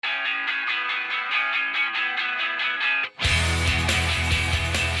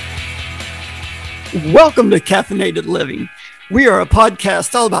Welcome to Caffeinated Living. We are a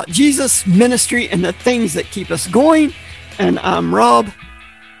podcast all about Jesus, ministry, and the things that keep us going. And I'm Rob.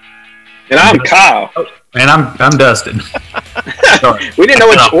 And I'm Kyle. And I'm Dustin. We didn't know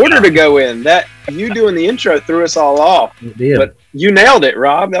which order to go in. That you doing the intro threw us all off. It did. But you nailed it,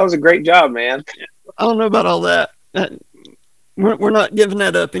 Rob. That was a great job, man. I don't know about all that. We're not giving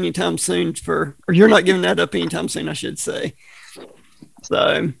that up anytime soon or you're not giving that up anytime soon, I should say.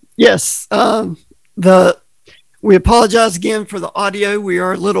 So, yes, we apologize again for the audio. We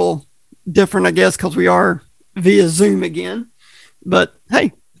are a little different, I guess, because we are via Zoom again. But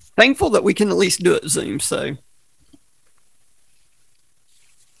hey, thankful that we can at least do it Zoom. So,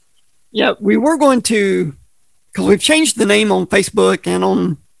 yeah, we were going to, because we've changed the name on Facebook and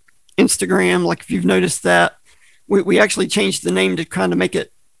on Instagram. Like if you've noticed that, we actually changed the name to kind of make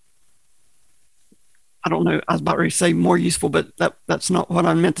it, I don't know, I was about to say more useful, but that's not what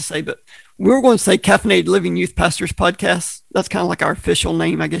I meant to say. But we were going to say Caffeinated Living Youth Pastors Podcast. That's kind of like our official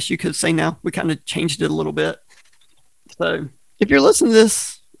name, I guess you could say now. We kind of changed it a little bit. So if you're listening to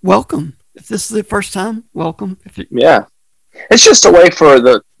this, welcome. If this is the first time, welcome. Yeah. It's just a way for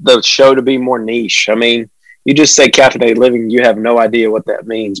the show to be more niche. I mean, you just say Caffeinated Living, you have no idea what that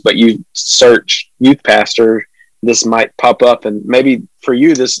means, but you search youth pastor, this might pop up, and maybe for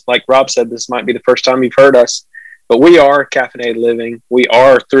you, this, like Rob said, this might be the first time you've heard us, but we are Caffeinated Living. We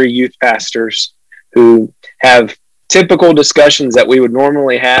are three youth pastors who have typical discussions that we would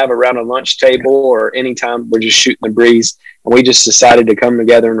normally have around a lunch table or anytime we're just shooting the breeze, and we just decided to come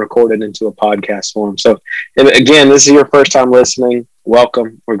together and record it into a podcast form. So, and again, this is your first time listening.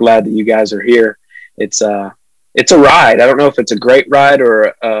 Welcome. We're glad that you guys are here. It's a ride. I don't know if it's a great ride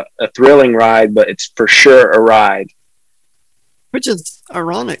or a thrilling ride, but it's for sure a ride. Which is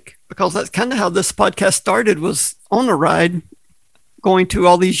ironic because that's kind of how this podcast started, was on a ride going to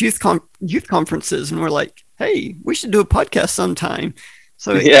all these youth conferences. And we're like, hey, we should do a podcast sometime.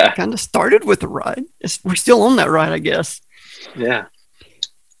 So it kind of started with a ride. We're still on that ride, I guess. Yeah.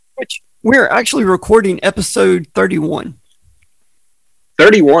 Which we're actually recording episode 31.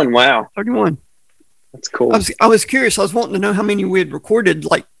 31. Wow. 31. That's cool. I was curious. I was wanting to know how many we had recorded,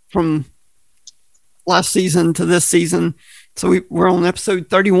 like from last season to this season. So we're on episode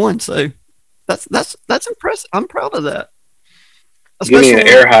 31. So that's impressive. I'm proud of that. Give me an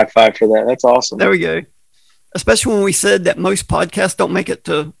air high five for that. That's awesome. There we go. Especially when we said that most podcasts don't make it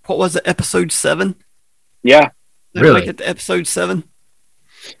to, what was it, episode 7? Yeah. They don't make it to episode 7.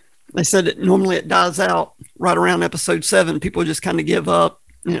 They said that normally it dies out right around episode 7. People just kind of give up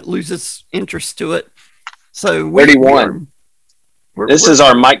and it loses interest to it. So 31. This is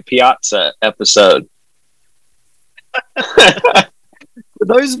our Mike Piazza episode. For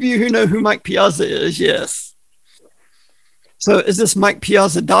those of you who know who Mike Piazza is, yes. So is this Mike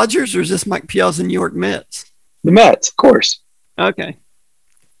Piazza Dodgers or is this Mike Piazza New York Mets? The Mets, of course. Okay.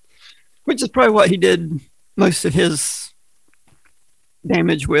 Which is probably what he did most of his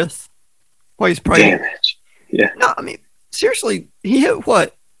damage with. Well, he's probably damage. Yeah. No, I mean, seriously, he hit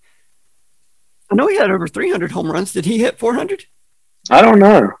what? I know he had over 300 home runs. Did he hit 400? I don't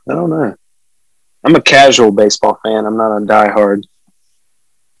know. I'm a casual baseball fan. I'm not a diehard.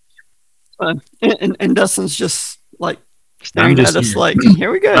 And Dustin's just like staring at us like,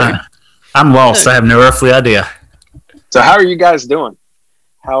 here we go. I'm lost. I have no earthly idea. So how are you guys doing?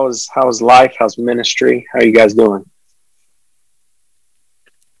 How's life? How's ministry? How are you guys doing?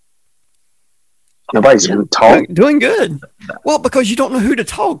 Nobody's going to talk. Doing good. Well, because you don't know who to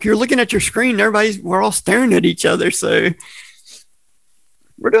talk. You're looking at your screen. We're all staring at each other. So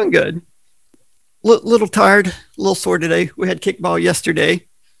we're doing good. Little tired, a little sore today. We had kickball yesterday.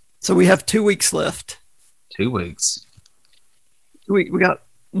 So we have 2 weeks left. 2 weeks. We got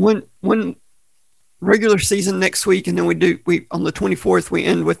one regular season next week. And then we on the 24th, we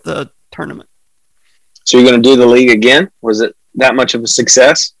end with the tournament. So you're going to do the league again? Was it that much of a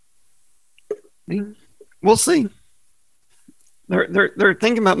success? We'll see. They're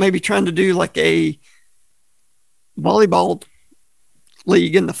thinking about maybe trying to do like a volleyball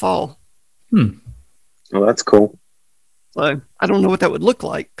league in the fall. Oh, that's cool. So I don't know what that would look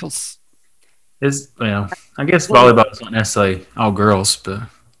like because I guess volleyball is not necessarily all girls, but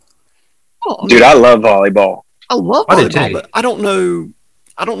dude, I love volleyball. I love volleyball, but I don't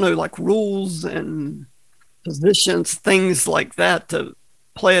know like rules and positions, things like that to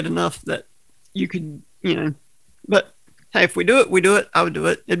play it enough that you could, but hey, if we do it, we do it. I would do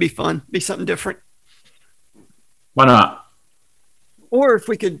it. It'd be fun. Be something different. Why not? Or if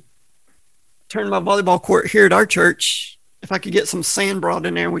we could turn my volleyball court here at our church, if I could get some sand brought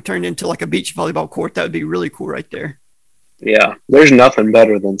in there and we turned it into like a beach volleyball court, that would be really cool right there. Yeah, there's nothing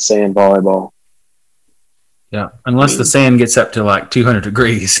better than sand volleyball. Yeah, unless the sand gets up to like 200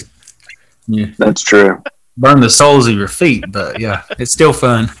 degrees. You That's true. burn the soles of your feet, but yeah, it's still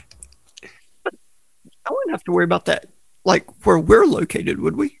fun. I wouldn't have to worry about that, like where we're located,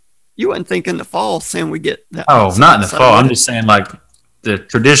 would we? You wouldn't think in the fall sand we get that. Oh, not in the fall. I'm just saying, like the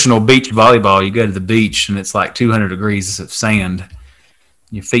traditional beach volleyball, you go to the beach and it's like 200 degrees of sand.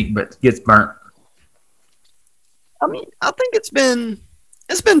 Your feet but gets burnt. I mean, I think it's been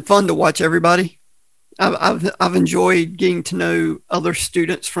fun to watch everybody. I've enjoyed getting to know other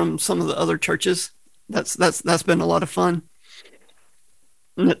students from some of the other churches. That's been a lot of fun.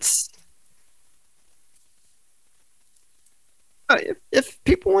 And if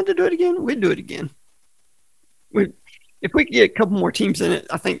people want to do it again, we'd do it again. If we could get a couple more teams in it,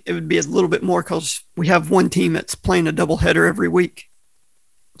 I think it would be a little bit more because we have one team that's playing a doubleheader every week.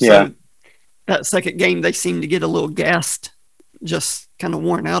 Yeah. So that second game, they seem to get a little gassed, just kind of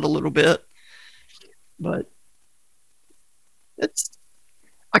worn out a little bit. But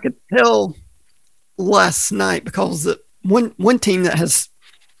I could tell last night because the one team that has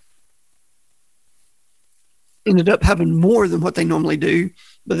ended up having more than what they normally do,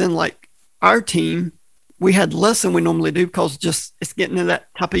 but then like our team, we had less than we normally do because just it's getting to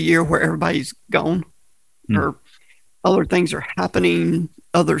that type of year where everybody's gone or other things are happening.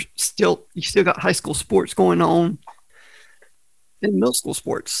 You still got high school sports going on and middle school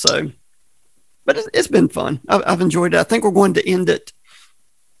sports. So, but it's been fun. I've enjoyed it. I think we're going to end it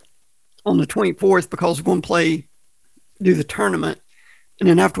on the 24th because we're going to do the tournament. And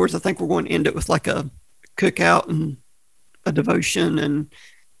then afterwards, I think we're going to end it with like a cookout and a devotion and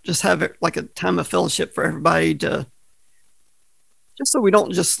just have it like a time of fellowship for everybody just so we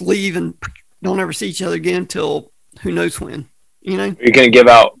don't just leave and don't ever see each other again until who knows when, you know? Are you going to give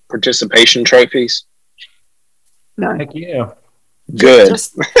out participation trophies? No. Heck yeah. Good.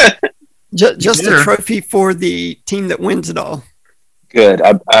 Just a trophy for the team that wins it all. Good.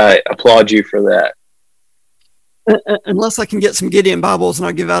 I applaud you for that. Unless I can get some Gideon Bibles, and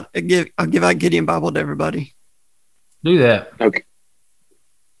I'll give out Gideon Bible to everybody. Do that. Okay.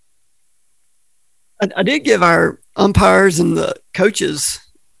 I did give our umpires and the coaches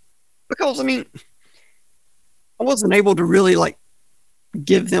because I mean I wasn't able to really like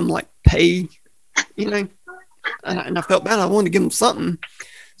give them like pay, you know, and I felt bad. I wanted to give them something,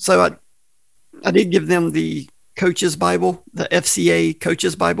 so I did give them the coaches Bible, the FCA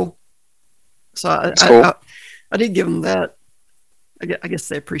coaches Bible. So I did give them that. I guess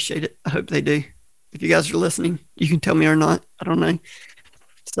they appreciate it. I hope they do. If you guys are listening, you can tell me or not. I don't know.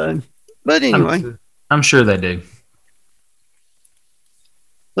 So, but anyway, I'm sure they do.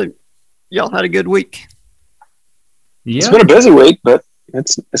 So, y'all had a good week. Yeah. It's been a busy week, but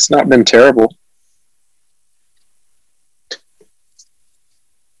it's not been terrible.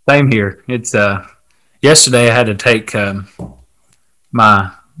 Same here. It's yesterday I had to take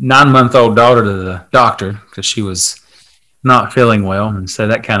my 9-month-old daughter to the doctor because she was not feeling well, and so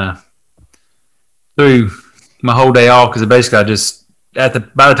that kind of threw my whole day off because basically I just by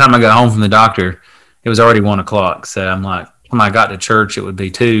the time I got home from the doctor, it was already 1:00. So I'm like, when I got to church, it would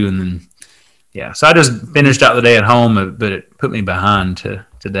be 2, and then yeah. So I just finished out the day at home, but it put me behind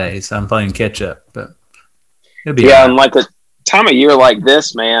today, so I'm playing catch up. But it'll be and like a time of year like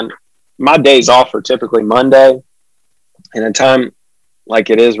this, man, my days off are typically Monday, and a time like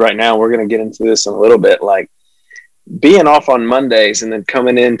it is right now, we're going to get into this in a little bit, like being off on Mondays and then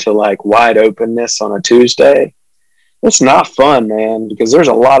coming into like wide openness on a Tuesday. It's not fun, man, because there's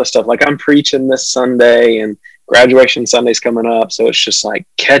a lot of stuff. Like I'm preaching this Sunday and graduation Sunday's coming up. So it's just like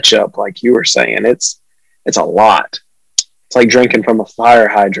catch up, like you were saying. It's a lot. It's like drinking from a fire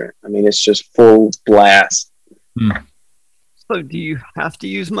hydrant. I mean, it's just full blast. So do you have to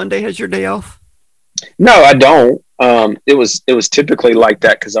use Monday as your day off? No, I don't. It was typically like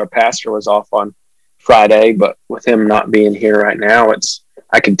that because our pastor was off on Friday, but with him not being here right now,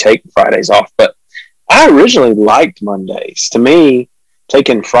 I could take Fridays off. But I originally liked Mondays. To me,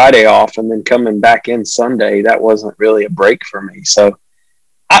 taking Friday off and then coming back in Sunday, that wasn't really a break for me. So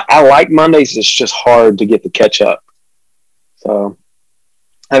I like Mondays. It's just hard to get the catch up. So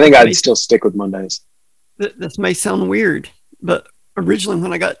I think I'd still stick with Mondays. This may sound weird, but originally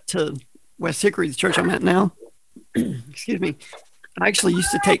when I got to West Hickory, the church I'm at now, excuse me, I actually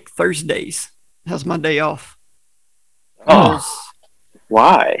used to take Thursdays as my day off.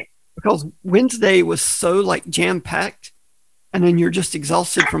 Why? Because Wednesday was so like jam packed, and then you're just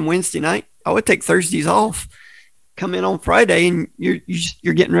exhausted from Wednesday night. I would take Thursdays off, come in on Friday, and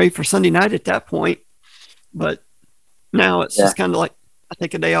you're getting ready for Sunday night at that point. But now it's just kind of like I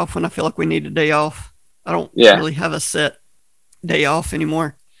take a day off when I feel like we need a day off. I don't really have a set day off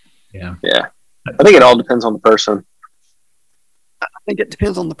anymore. Yeah. Yeah. I think it all depends on the person. I think it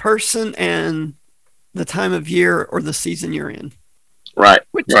depends on the person and the time of year or the season you're in. Right.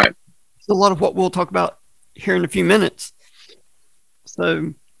 Which Right. is a lot of what we'll talk about here in a few minutes.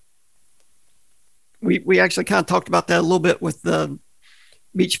 So we actually kind of talked about that a little bit with the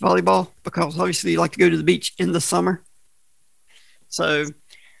beach volleyball, because obviously you like to go to the beach in the summer. So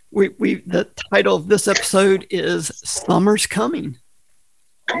we the title of this episode is Summer's Coming.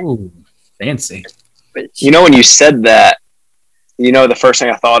 Ooh, fancy. Which You know, when you said that, you know, the first thing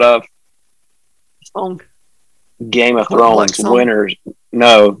I thought of, song? Game of Black Thrones, song? winners.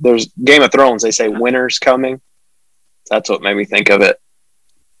 No, there's Game of Thrones. They say winter's coming. That's what made me think of it.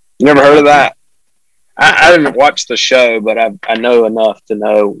 You never heard of that? I didn't watch the show, but I know enough to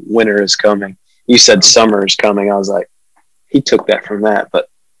know winter is coming. You said summer is coming. I was like, he took that from that, but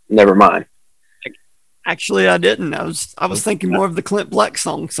never mind. Actually, I didn't. I was thinking more of the Clint Black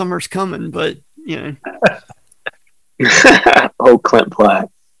song, Summer's Coming, but you know. Oh, Clint Black.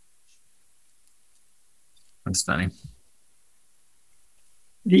 That's funny.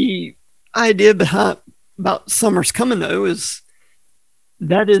 The idea about Summer's Coming, though, is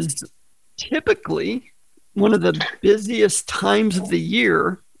that is typically one of the busiest times of the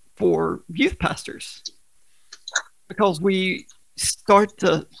year for youth pastors, because we start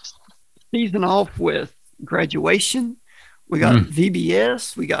the season off with graduation. We got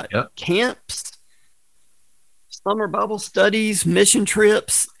VBS, we got camps, summer Bible studies, mission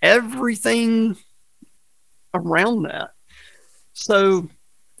trips, everything around that. So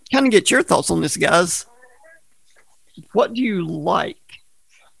kind of get your thoughts on this, guys. What do you like?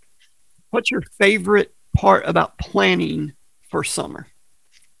 What's your favorite part about planning for summer?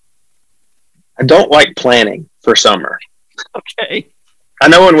 I don't like planning for summer. Okay. I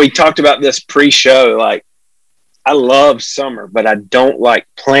know when we talked about this pre-show, like, I love summer, but I don't like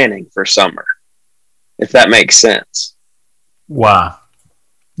planning for summer, if that makes sense. Why?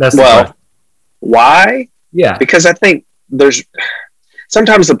 That's well, why? Yeah. Because I think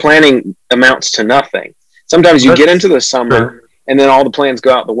sometimes the planning amounts to nothing. Sometimes you get into the summer and then all the plans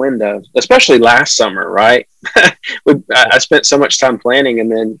go out the window, especially last summer, right? I spent so much time planning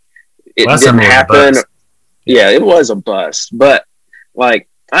and then it didn't happen. Yeah, it was a bust. But, like,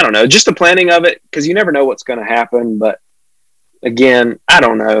 I don't know, just the planning of it, because you never know what's going to happen. But, again, I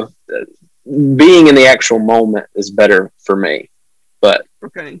don't know. Being in the actual moment is better for me. But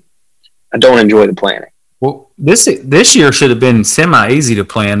I don't enjoy the planning. Well, this year should have been semi-easy to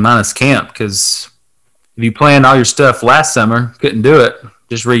plan, minus camp, because if you planned all your stuff last summer, couldn't do it,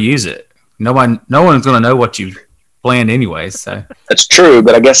 just reuse it. No one's going to know what you planned anyway. So that's true,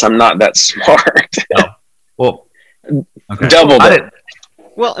 but I guess I'm not that smart. Oh. Well, okay. Doubled it.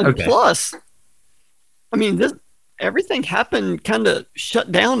 Well, and plus, I mean, everything happened kind of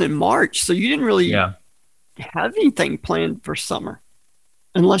shut down in March, so you didn't really have anything planned for summer,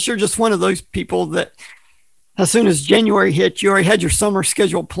 unless you're just one of those people that as soon as January hit, you already had your summer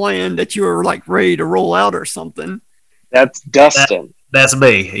schedule planned, that you were like ready to roll out or something. That's Dustin. That's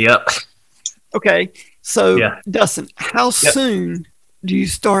me. Yep. Okay. So, Dustin, how soon do you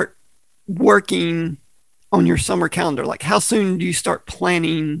start working on your summer calendar? Like, how soon do you start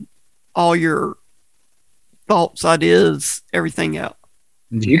planning all your thoughts, ideas, everything out?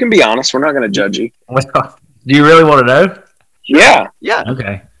 You can be honest. We're not going to judge you. Do you really want to know? Yeah. Yeah.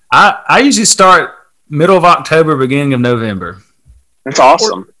 Okay. I usually start middle of October, beginning of November. That's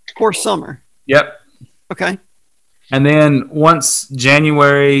awesome. For summer. Yep. Okay. And then once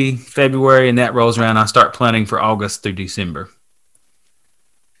January, February, and that rolls around, I start planning for August through December.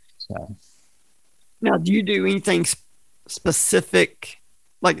 So. Now, do you do anything specific?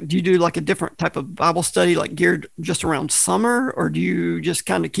 Like, do you do like a different type of Bible study, like geared just around summer, or do you just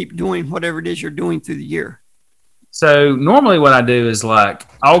kind of keep doing whatever it is you're doing through the year? So normally what I do is like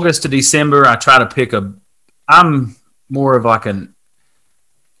August to December, I try to I'm more of like a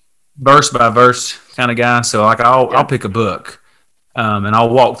verse by verse kind of guy. So like I'll pick a book and I'll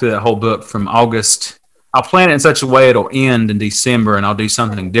walk through that whole book from August. I'll plan it in such a way it'll end in December and I'll do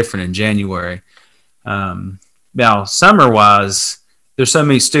something different in January. Now summer wise, there's so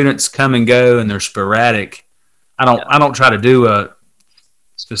many students come and go and they're sporadic. I don't try to do a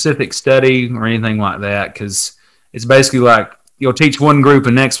specific study or anything like that, because it's basically like you'll teach one group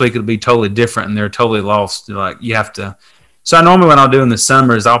and next week it'll be totally different and they're totally lost. Like you have to. So I normally when I'll do in the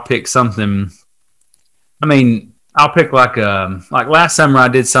summer is I'll pick something. I mean, I'll pick like last summer I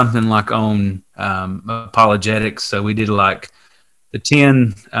did something like on apologetics. So we did like the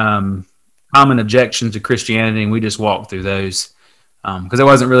 10 common objections to Christianity, and we just walked through those because it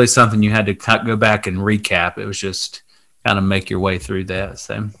wasn't really something you had to go back and recap. It was just kind of make your way through that.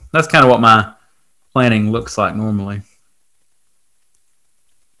 So that's kind of what my planning looks like normally.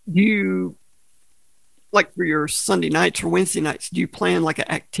 Do you, like for your Sunday nights or Wednesday nights, do you plan like an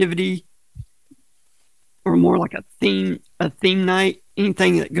activity or more like a theme night?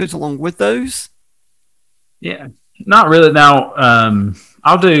 Anything that goes along with those? Yeah, not really. Now,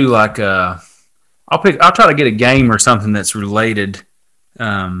 I'll do like I'll try to get a game or something that's related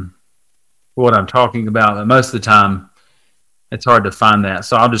for what I'm talking about. But most of the time, it's hard to find that.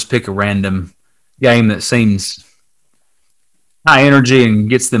 So I'll just pick a random game that seems high energy and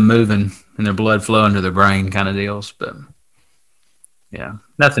gets them moving and their blood flowing to their brain kind of deals. But yeah,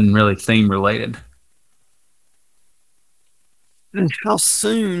 nothing really theme related. And how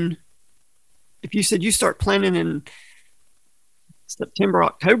soon, if you said you start planning in September,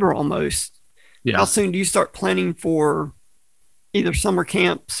 October almost, Yeah. how soon do you start planning for either summer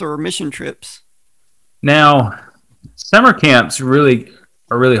camps or mission trips? Now, summer camps are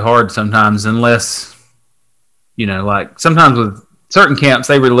really hard sometimes, unless like sometimes with certain camps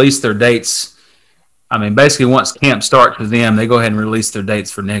they release their dates. I mean, basically once camp starts with them, they go ahead and release their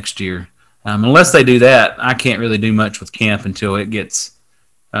dates for next year. Unless they do that, I can't really do much with camp until it gets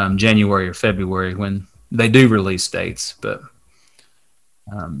January or February when they do release dates. But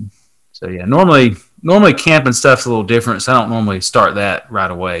so yeah, normally camp and stuff's a little different, so I don't normally start that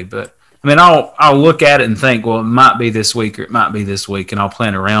right away. But I mean, I'll look at it and think, well, it might be this week or it might be this week, and I'll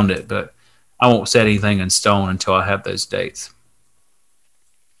plan around it. But I won't set anything in stone until I have those dates.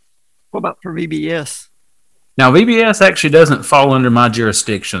 What about for VBS? Now, VBS actually doesn't fall under my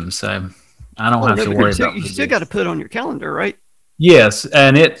jurisdiction, so I don't have to worry about it. You still got to put it on your calendar, right? Yes,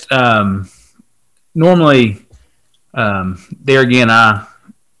 and it normally there again,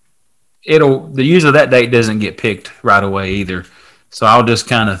 usually that date doesn't get picked right away either. So I'll just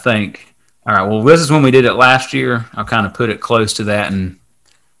kind of think, all right, well, this is when we did it last year. I'll kind of put it close to that and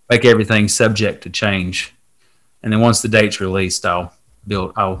make everything subject to change. And then once the date's released, I'll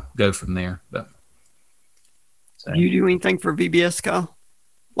go from there. But do you do anything for VBS, Kyle?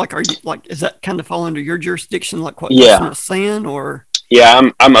 Like, is that kind of fall under your jurisdiction, like what Yeah. Justin was saying, or? Yeah,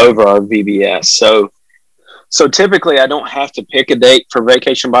 I'm over our VBS. So typically I don't have to pick a date for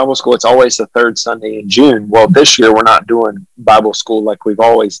Vacation Bible School. It's always the third Sunday in June. Well, this year we're not doing Bible school like we've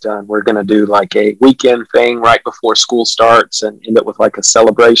always done. We're going to do like a weekend thing right before school starts and end up with like a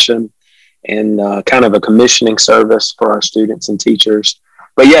celebration and kind of a commissioning service for our students and teachers.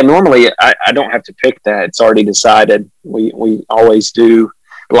 But yeah, normally I don't have to pick that. It's already decided. We always do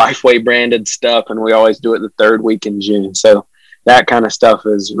Lifeway branded stuff, and we always do it the third week in June. So that kind of stuff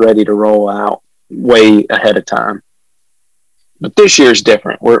is ready to roll out way ahead of time. But this year's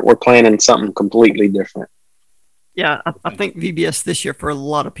different. We're planning something completely different. Yeah, I think VBS this year for a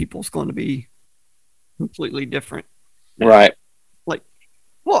lot of people is going to be completely different. Right.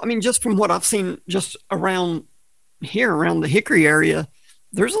 Well, I mean, just from what I've seen just around here, around the Hickory area,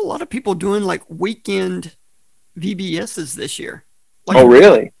 there's a lot of people doing like weekend VBSs this year. Like, oh,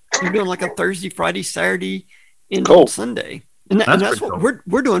 really? They're doing like a Thursday, Friday, Saturday, and Cool. Sunday. And that's what cool.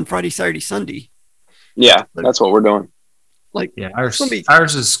 we're doing Friday, Saturday, Sunday. Yeah, that's what we're doing. Like, yeah, ours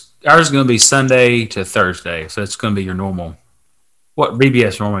is going to be Sunday to Thursday, so it's going to be your normal, what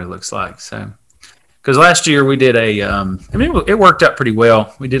VBS normally looks like. So, because last year we did it worked out pretty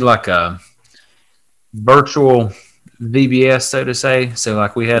well. We did like a virtual VBS, so to say. So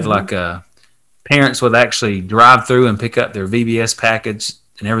like we had like parents would actually drive through and pick up their VBS package,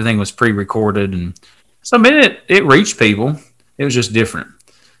 and everything was pre-recorded, and so I mean it reached people. It was just different.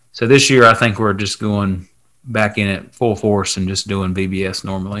 So this year I think we're just going back in it full force and just doing VBS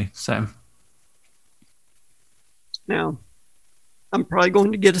normally. So now I'm probably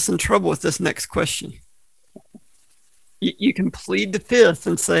going to get us in trouble with this next question. You can plead the fifth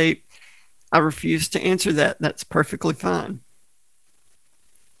and say, I refuse to answer that. That's perfectly fine.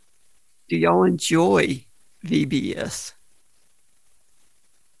 Do y'all enjoy VBS?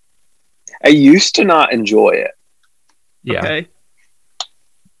 I used to not enjoy it. yeah, Okay.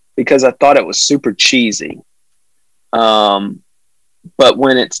 Because I thought it was super cheesy. But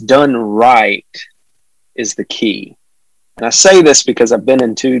when it's done right is the key. And I say this because I've been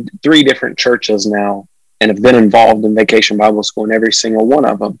in 3 different churches now and have been involved in Vacation Bible School in every single one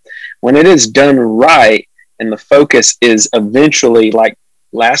of them. When it is done right and the focus is eventually, like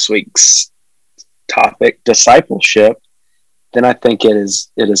last week's topic, discipleship, then I think it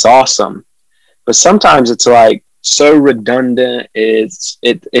is awesome. But sometimes it's like so redundant. It's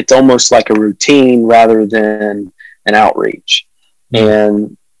almost like a routine rather than an outreach.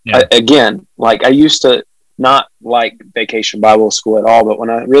 And again, like I used to not like Vacation Bible School at all, but when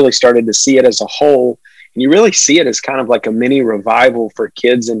I really started to see it as a whole, And you really see it as kind of like a mini revival for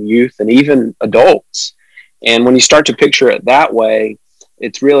kids and youth and even adults. And when you start to picture it that way,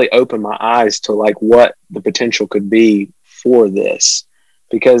 it's really opened my eyes to like what the potential could be for this.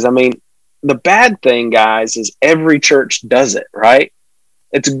 Because I mean, the bad thing, guys, is every church does it, right?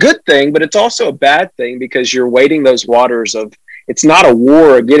 It's a good thing, but it's also a bad thing because you're wading those waters of, it's not a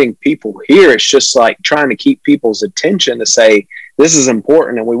war of getting people here. It's just like trying to keep people's attention to say, this is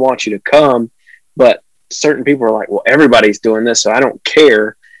important and we want you to come. But certain people are like, well, everybody's doing this, so I don't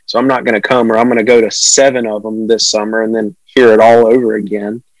care. So I'm not going to come, or I'm going to go to 7 of them this summer and then hear it all over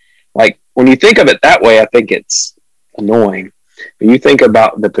again. Like when you think of it that way, I think it's annoying. But you think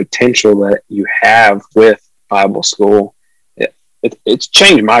about the potential that you have with Bible school. It's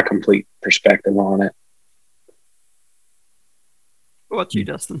changed my complete perspective on it. What about you,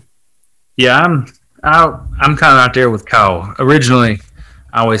 Dustin? Yeah, I'm kind of out there with Kyle. Originally,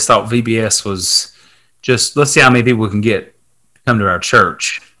 I always thought VBS was just, let's see how many people we can get to come to our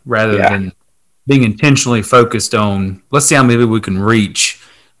church, rather than being intentionally focused on, let's see how many people we can reach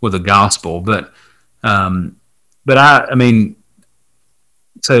with the gospel. But I mean,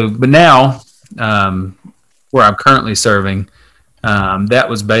 but now, where I'm currently serving, that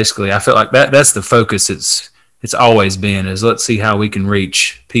was basically, I felt like that's the focus. It's always been, is let's see how we can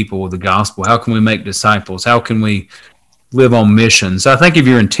reach people with the gospel. How can we make disciples? How can we live on mission? So I think if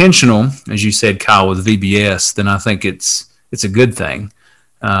you're intentional, as you said, Kyle, with VBS, then I think it's a good thing.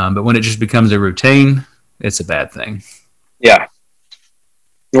 But when it just becomes a routine, it's a bad thing. Yeah.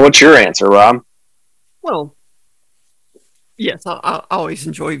 What's your answer, Rob? Well, yes, I always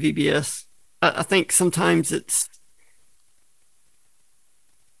enjoy VBS. I think sometimes it's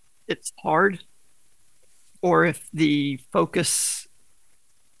hard, or if the focus,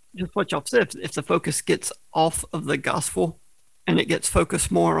 just what y'all said, if the focus gets off of the gospel and it gets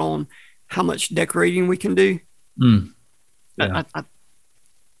focused more on how much decorating we can do, Yeah. I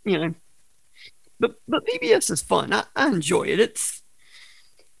you know, but VBS is fun. I enjoy it.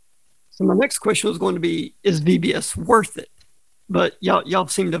 So my next question was going to be, is VBS worth it? But y'all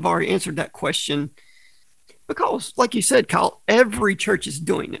seem to have already answered that question, because, like you said, Kyle, every church is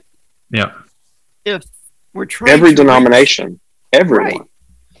doing it. Yeah. If we're trying every denomination, everyone. Right.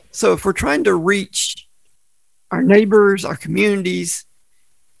 So if we're trying to reach our neighbors, our communities,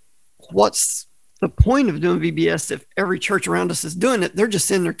 what's the point of doing VBS if every church around us is doing it? They're just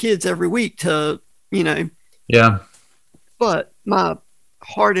sending their kids every week to, Yeah. But my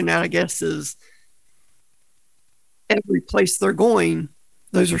heart in that, I guess, is every place they're going,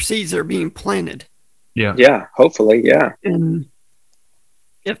 those are seeds that are being planted. Yeah. Yeah. Hopefully. Yeah. And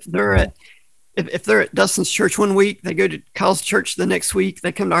if they're at Dustin's church one week, they go to Kyle's church the next week,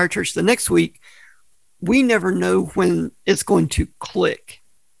 they come to our church the next week, we never know when it's going to click,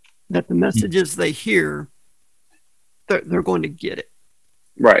 that the messages they hear, they're going to get it.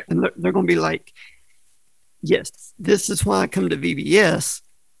 Right. And they're going to be like, yes, this is why I come to VBS.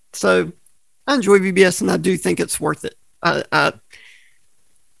 So I enjoy VBS, and I do think it's worth it.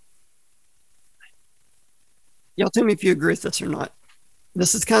 Y'all tell me if you agree with this or not.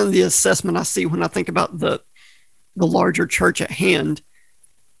 This is kind of the assessment I see when I think about the larger church at hand.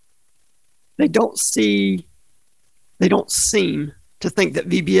 They don't seem to think that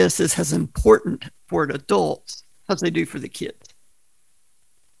VBS is as important for adults as they do for the kids.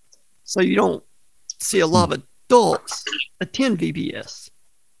 So you don't see a lot of adults attend VBS.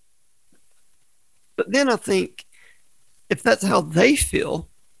 But then I think, if that's how they feel,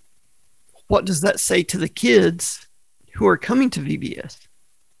 what does that say to the kids who are coming to VBS?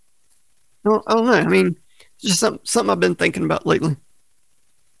 I don't know. I mean, it's just something I've been thinking about lately.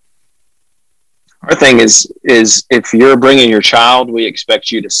 Our thing is if you're bringing your child, we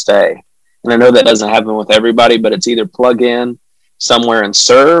expect you to stay. And I know that doesn't happen with everybody, but it's either plug in somewhere and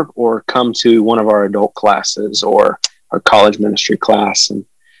serve, or come to one of our adult classes or our college ministry class. And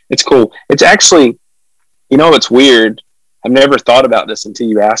it's cool. It's actually, it's weird. I've never thought about this until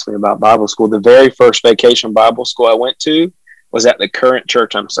you asked me about Bible school. The very first vacation Bible school I went to was at the current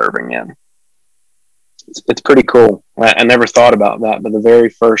church I'm serving in. It's pretty cool. I never thought about that, but the very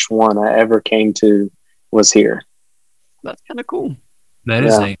first one I ever came to was here. That's kind of cool. That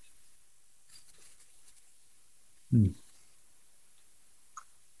is neat.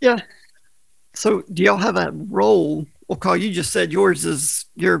 Yeah. So do y'all have a role? Well, Carl, you just said yours is,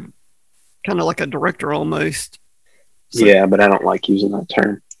 you're kind of like a director almost. So, yeah, but I don't like using that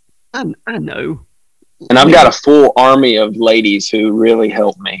term. I know. And I've got a full army of ladies who really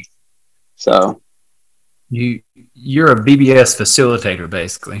help me. So you're a VBS facilitator,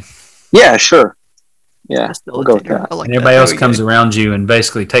 basically. Yeah, sure. Yeah, we'll go with that. Like and everybody else comes around you and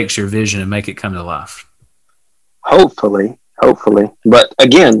basically takes your vision and make it come to life. Hopefully. But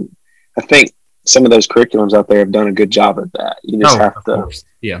again, I think some of those curriculums out there have done a good job at that. You just have of to, course.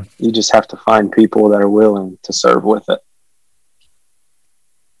 Yeah. you just have to find people that are willing to serve with it.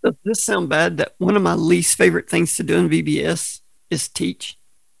 Does this sound bad that one of my least favorite things to do in VBS is teach?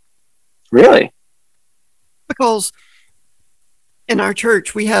 Really? Because in our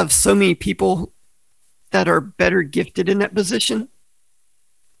church, we have so many people that are better gifted in that position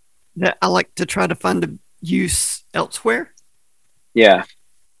that I like to try to find a use elsewhere. Yeah.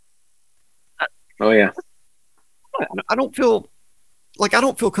 Oh yeah. I don't feel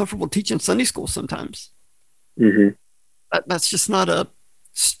comfortable teaching Sunday school sometimes. Hmm. That's just not a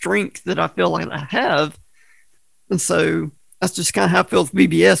strength that I feel like I have. And so that's just kind of how I feel with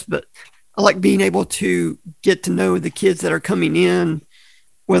VBS. But I like being able to get to know the kids that are coming in,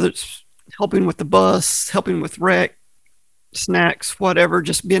 whether it's helping with the bus, helping with rec, snacks, whatever,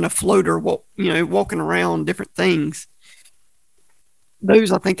 just being a floater, walking around different things.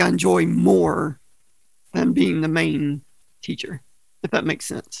 Those I think I enjoy more than being the main teacher, if that makes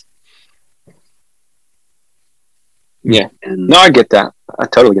sense. Yeah. And No, I get that. I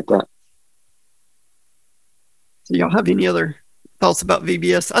totally get that. do y'all have any other thoughts about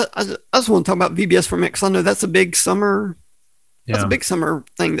VBS? I just want to talk about VBS for a minute because I know that's a big summer. That's Yeah. a big summer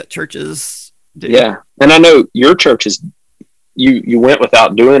thing that churches do. Yeah. And I know your church is, you went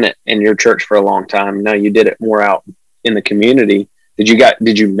without doing it in your church for a long time. Now you did it more out in the community. Did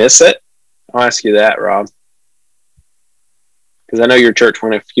you miss it? I'll ask you that, Rob. Because I know your church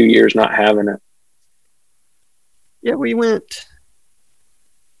went a few years not having it. Yeah, we went,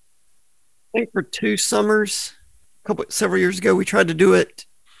 I think, for 2 summers, several years ago. We tried to do it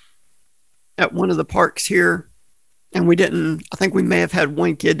at one of the parks here, and we didn't. I think we may have had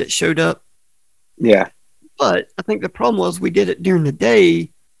one kid that showed up, Yeah. but I think the problem was we did it during the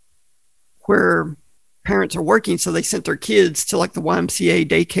day where parents are working, so they sent their kids to like the YMCA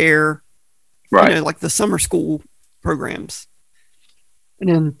daycare, Right. like the summer school programs. And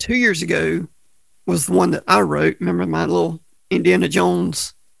then 2 years ago was the one that I wrote. Remember my little Indiana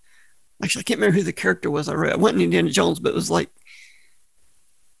Jones? Actually, I can't remember who the character was I wrote. I wasn't Indiana Jones, but it was like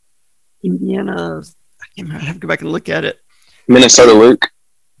Indiana. I can't remember. I have to go back and look at it. Minnesota Luke.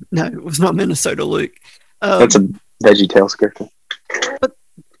 No, it was not Minnesota Luke. That's a VeggieTales character.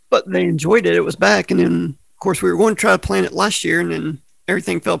 But they enjoyed it. It was back. And then, of course, we were going to try to plan it last year, and then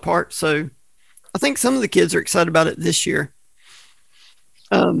everything fell apart. So I think some of the kids are excited about it this year.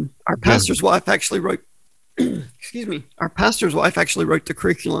 Our pastor's wife actually wrote, our pastor's wife actually wrote the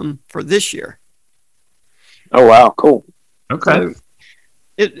curriculum for this year. Oh, wow. Cool. Okay. So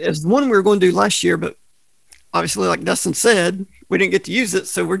it's the one we were going to do last year, but obviously, like Dustin said, we didn't get to use it.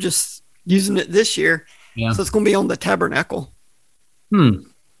 So we're just using it this year. Yeah. So it's going to be on the tabernacle.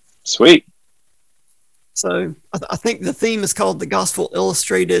 Sweet. So I think the theme is called The Gospel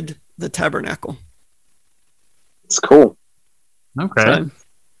Illustrated, the Tabernacle. It's cool. Okay. So,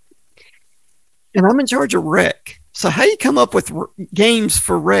 and I'm in charge of rec. So how you come up with games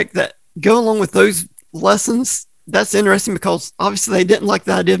for rec that go along with those lessons, that's interesting because obviously they didn't like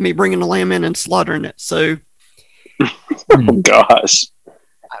the idea of me bringing a lamb in and slaughtering it. So Oh, gosh.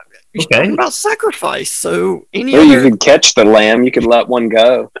 you're Okay. talking about sacrifice. So any Well, you other, could catch the lamb. You could let one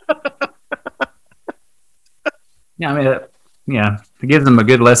go. Yeah, I mean, it gives them a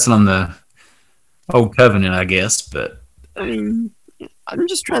good lesson on the old covenant, I guess. But I mean, I'm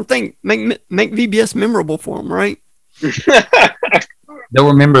just trying to think, make VBS memorable for them, right? they'll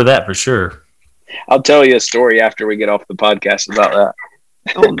remember that for sure. I'll tell you a story after we get off the podcast about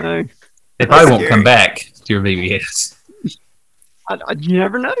that. Oh no, They probably won't scary. come back to your VBS. You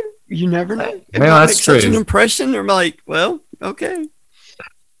never know. You never know. It Well, might that's make such true. an impression. They're like, well, okay.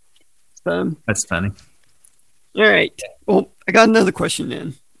 So, That's funny. all right. Well, I got another question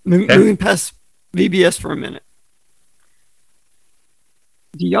then. Okay. Moving past VBS for a minute.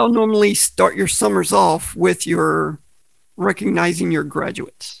 Do y'all normally start your summers off with your recognizing your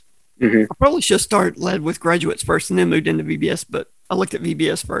graduates? Mhm. I probably should start led with graduates first and then moved into VBS, but I looked at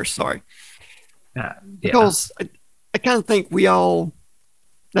VBS first. Sorry. Yeah. Because I kind of think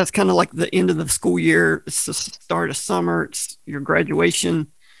that's kind of like the end of the school year. It's the start of summer. It's your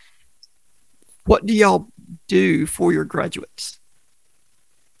graduation. What do y'all do for your graduates?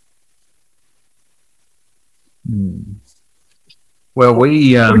 Well,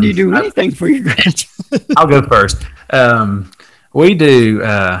 we Or do you do anything for your graduates? I'll go first. We do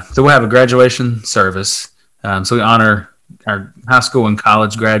so we'll have a graduation service. So we honor our high school and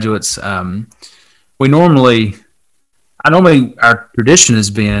college graduates. Our tradition has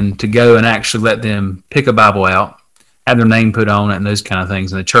been to go and actually let them pick a Bible out, have their name put on it, and those kind of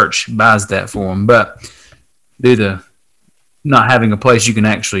things. And the church buys that for them. But due to not having a place you can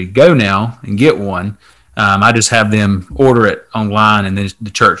actually go now and get one, I just have them order it online, and then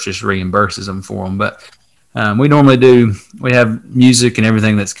the church just reimburses them for them. But we have music and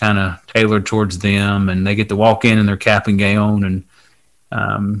everything that's kind of tailored towards them, and they get to walk in their cap and gown and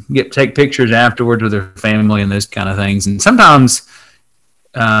take pictures afterwards with their family and those kind of things. And sometimes,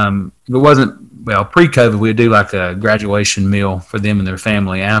 if it wasn't, pre-COVID, we'd do like a graduation meal for them and their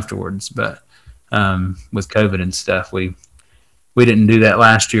family afterwards. But with COVID and stuff, we didn't do that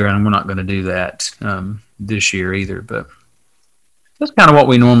last year, and we're not going to do that this year either. But that's kind of what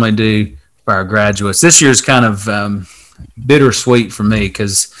we normally do for our graduates. This year's kind of bittersweet for me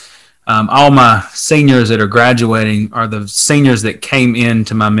because all my seniors that are graduating are the seniors that came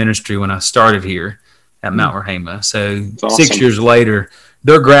into my ministry when I started here at Mount Rahema. So awesome. 6 years later,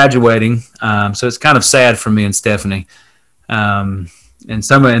 they're graduating. So it's kind of sad for me and Stephanie. And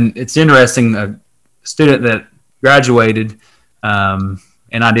it's interesting, a student that graduated, and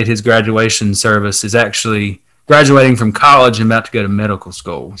I did his graduation service, is actually graduating from college and about to go to medical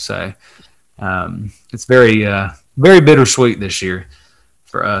school. So it's very, very bittersweet this year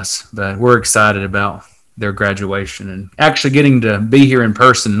for us, but we're excited about their graduation and actually getting to be here in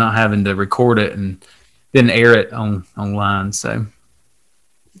person, not having to record it and then air it online. So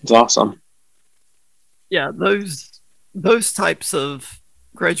it's awesome. Yeah, those types of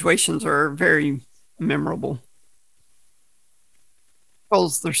graduations are very memorable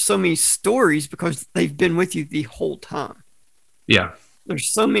because there's so many stories because they've been with you the whole time. Yeah. There's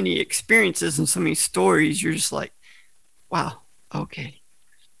so many experiences and so many stories. You're just like, wow, okay.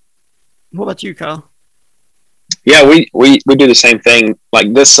 What about you, Kyle? Yeah, we do the same thing.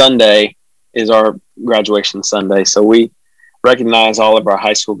 Like this Sunday is our graduation Sunday. So we recognize all of our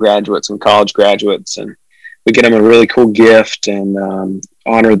high school graduates and college graduates, and we get them a really cool gift and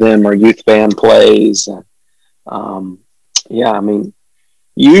honor them. Our youth band plays. And,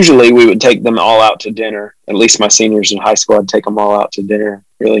 usually we would take them all out to dinner. At least my seniors in high school, I'd take them all out to dinner.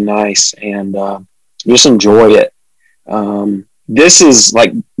 Really nice. And just enjoy it. This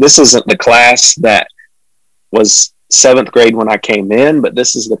isn't the class that was 7th grade when I came in, but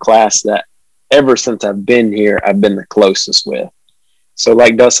this is the class that ever since I've been here, I've been the closest with. So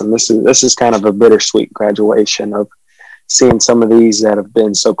like Dustin, this is kind of a bittersweet graduation of seeing some of these that have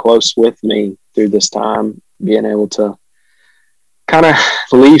been so close with me through this time, being able to kind of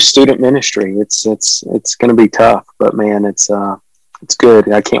leave student ministry. It's going to be tough, but man, it's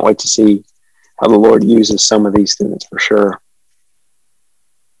good. I can't wait to see how the Lord uses some of these students for sure.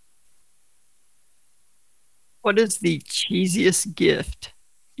 What is the cheesiest gift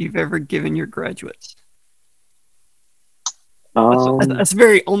you've ever given your graduates? That's a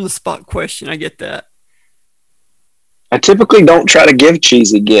very on-the-spot question. I get that. I typically don't try to give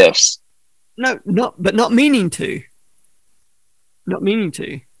cheesy gifts. No, but not meaning to. Not meaning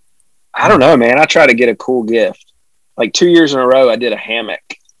to. I don't know, man. I try to get a cool gift. Like 2 years in a row, I did a hammock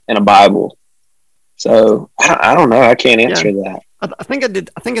and a Bible. So I don't know. I can't answer that. I think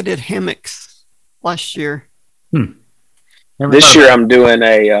I did hammocks last year. This year I'm doing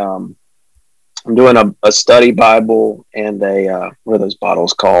a study Bible and what are those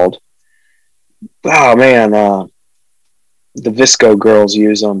bottles called? Oh man, the Visco girls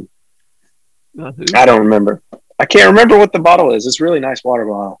use them. I don't remember. I can't remember what the bottle is. It's a really nice water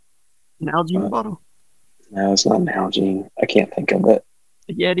bottle. Nalgene bottle? No, it's not Nalgene. I can't think of it.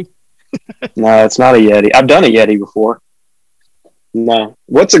 A Yeti? No, it's not a Yeti. I've done a Yeti before. No.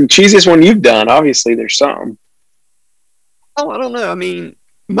 What's the cheesiest one you've done? Obviously, there's some. Oh, I don't know. I mean,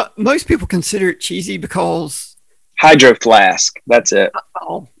 most people consider it cheesy because... Hydro Flask. That's it.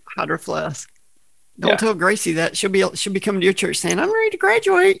 Oh, Hydro Flask. Don't tell Gracie that. She'll be coming to your church saying, I'm ready to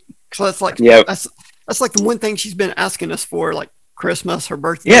graduate. So that's like, that's like the one thing she's been asking us for, like Christmas, her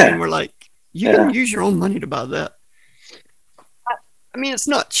birthday. Yeah. And we're like, you can use your own money to buy that. I mean, it's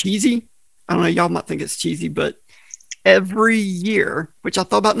not cheesy. I don't know. Y'all might think it's cheesy, but every year, which I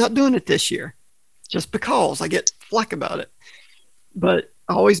thought about not doing it this year, just because I get flack about it. But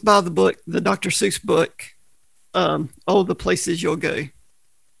I always buy the book, the Dr. Seuss book, The Places You'll Go.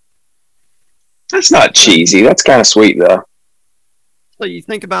 That's not cheesy. That's kind of sweet, though. So you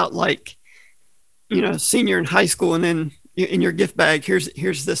think about, like, senior in high school, and then in your gift bag,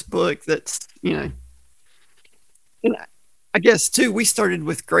 here's this book that's, And I guess, too, we started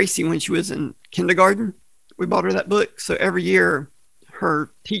with Gracie when she was in kindergarten. We bought her that book. So every year,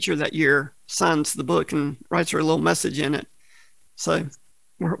 her teacher that year signs the book and writes her a little message in it. So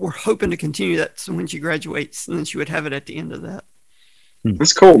we're hoping to continue that. So when she graduates, and then she would have it at the end of that.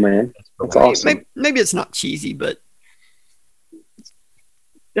 That's cool, man. That's awesome. Maybe it's not cheesy, but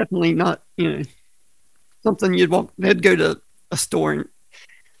definitely not, something they'd go to a store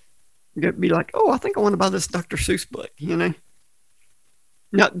and be like, oh, I think I want to buy this Dr. Seuss book,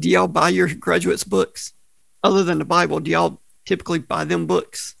 Now, do y'all buy your graduates books? Other than the Bible, do y'all typically buy them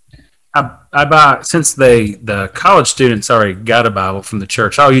books? I buy, since the college students already got a Bible from the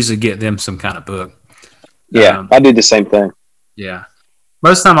church, I'll usually get them some kind of book. Yeah, I do the same thing. Yeah.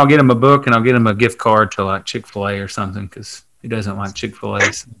 Most of the time I'll get them a book and I'll get them a gift card to like Chick-fil-A or something because he doesn't like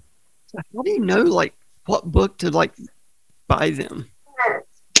Chick-fil-A. So. How do you know like what book to like buy them?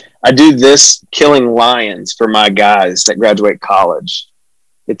 I do this Killing Lions for my guys that graduate college.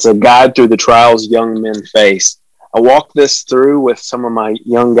 It's a guide through the trials young men face. I walked this through with some of my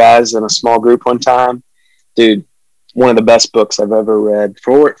young guys in a small group one time. Dude, one of the best books I've ever read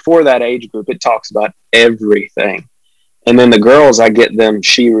for that age group. It talks about everything. And then the girls, I get them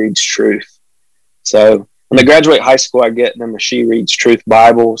She Reads Truth. So when they graduate high school, I get them a She Reads Truth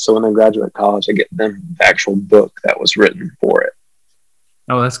Bible. So when they graduate college, I get them the actual book that was written for it.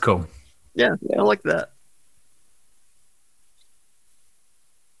 Oh, that's cool. Yeah, I like that.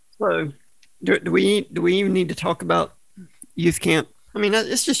 So, do we even need to talk about youth camp? I mean,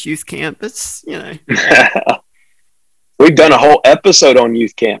 it's just youth camp. It's, We've done a whole episode on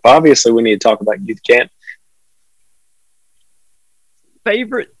youth camp. Obviously, we need to talk about youth camp.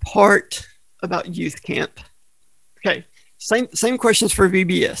 Favorite part about youth camp? Okay, same questions for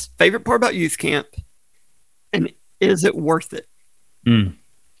VBS. Favorite part about youth camp, and is it worth it?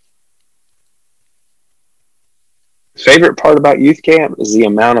 Favorite part about youth camp is the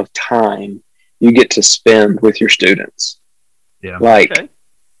amount of time you get to spend with your students. Yeah. Like, okay.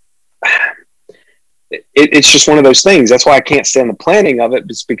 It's just one of those things. That's why I can't stand the planning of it.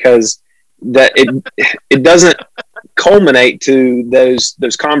 It's because that it doesn't culminate to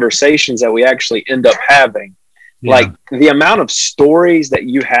those conversations that we actually end up having. Yeah. Like the amount of stories that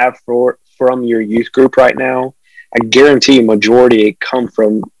you have from your youth group right now, I guarantee a majority come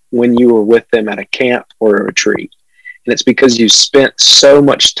from when you were with them at a camp or a retreat. And it's because you spent so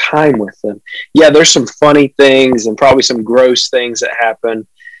much time with them. Yeah, there's some funny things and probably some gross things that happen,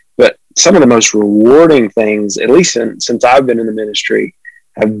 but some of the most rewarding things, at least since I've been in the ministry,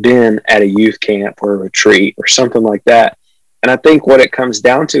 have been at a youth camp or a retreat or something like that. And I think what it comes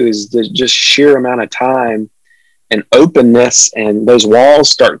down to is the just sheer amount of time and openness, and those walls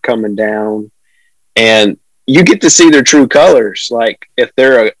start coming down, and you get to see their true colors. Like if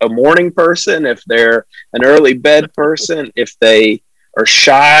they're a morning person, if they're an early bed person, if they are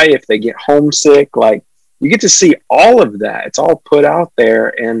shy, if they get homesick, like you get to see all of that. It's all put out there,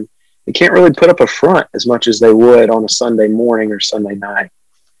 and they can't really put up a front as much as they would on a Sunday morning or Sunday night.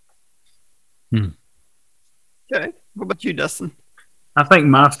 Okay. What about you, Dustin? I think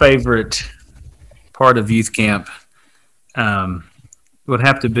my favorite part of youth camp would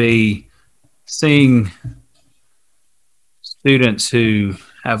have to be seeing students who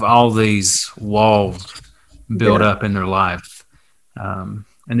have all these walls built up in their life. And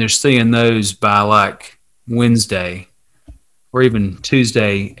they're seeing those by like Wednesday or even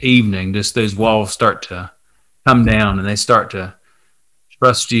Tuesday evening, just those walls start to come down and they start to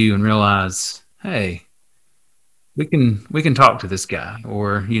trust you and realize, hey, we can talk to this guy,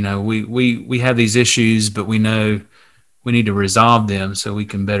 or, we have these issues, but we know we need to resolve them so we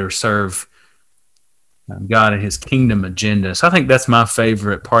can better serve God and his kingdom agenda. So I think that's my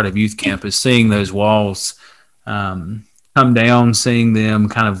favorite part of youth camp, is seeing those walls come down, seeing them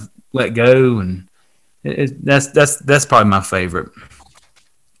kind of let go, and that's probably my favorite.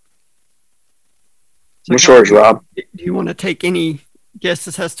 So what's yours, Rob? Do you want to take any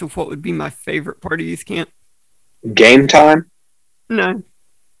guesses as to what would be my favorite part of youth camp? Game time? No.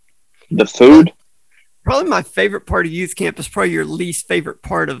 The food? Probably my favorite part of youth camp is probably your least favorite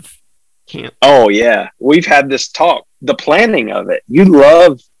part of camp. Oh, yeah. We've had this talk. The planning of it. You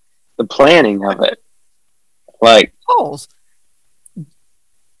love the planning of it. Like, Pauls.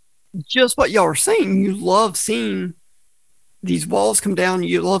 Just what y'all are saying. You love seeing these walls come down.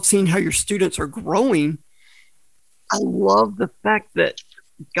 You love seeing how your students are growing. I love the fact that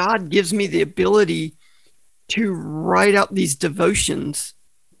God gives me the ability to write out these devotions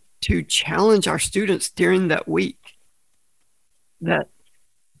to challenge our students during that week. That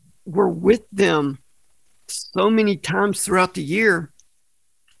we're with them so many times throughout the year,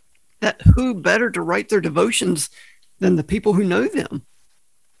 that who better to write their devotions than the people who know them?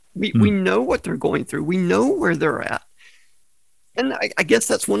 We know what they're going through. We know where they're at. And I guess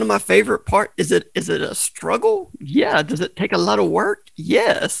that's one of my favorite parts. Is it a struggle? Yeah. Does it take a lot of work?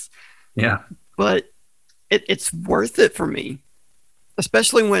 Yes. Yeah. But it's worth it for me,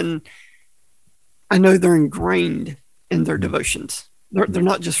 especially when I know they're ingrained in their devotions. They're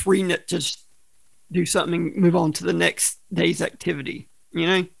not just reading it just do something and move on to the next day's activity, you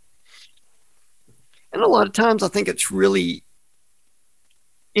know? And a lot of times I think it's really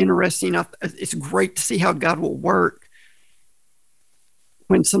interesting. It's great to see how God will work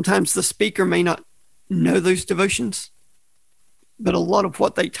when sometimes the speaker may not know those devotions, but a lot of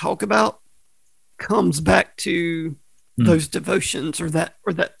what they talk about comes back to those devotions or that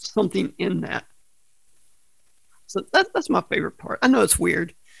something in that. So that's my favorite part. I know it's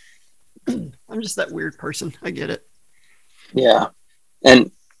weird. I'm just that weird person. I get it. Yeah.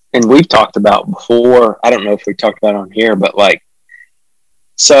 And we've talked about before, I don't know if we talked about it on here, but like,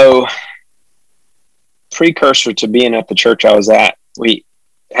 so precursor to being at the church I was at, we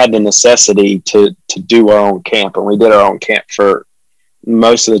had the necessity to do our own camp, and we did our own camp for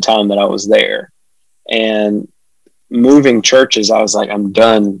most of the time that I was there. And moving churches, I was like, I'm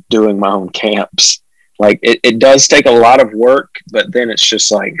done doing my own camps. Like it does take a lot of work, but then it's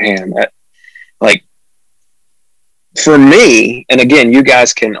just like, man, that like for me, and again, you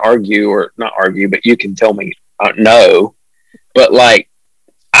guys can argue or not argue, but you can tell me no, but like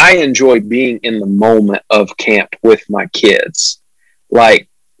I enjoy being in the moment of camp with my kids. Like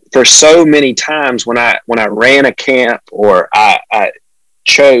for so many times when I ran a camp or I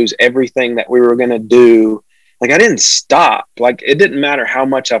chose everything that we were going to do, like I didn't stop. Like it didn't matter how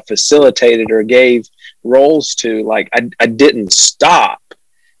much I facilitated or gave roles to, like I didn't stop.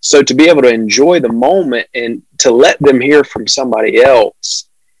 So to be able to enjoy the moment and to let them hear from somebody else,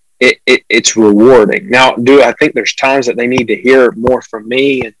 it's rewarding. Now, do I think there's times that they need to hear more from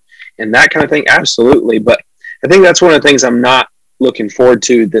me and that kind of thing? Absolutely. But I think that's one of the things I'm not looking forward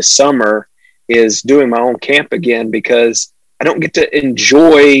to this summer is doing my own camp again, because I don't get to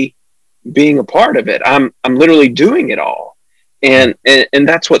enjoy being a part of it. I'm literally doing it all. And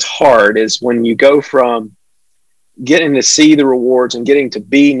that's what's hard, is when you go from getting to see the rewards and getting to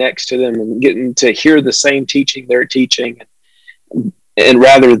be next to them and getting to hear the same teaching they're teaching, and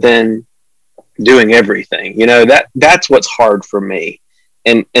rather than doing everything, you know, that's what's hard for me.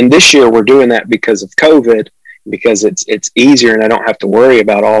 And this year we're doing that because of COVID, because it's easier and I don't have to worry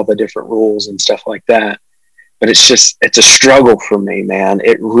about all the different rules and stuff like that. But it's a struggle for me, man.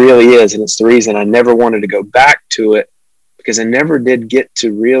 It really is. And it's the reason I never wanted to go back to it, because I never did get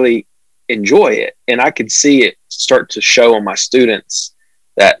to really enjoy it. And I could see it start to show on my students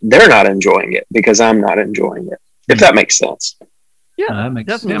that they're not enjoying it because I'm not enjoying it, if that makes sense. Yeah, that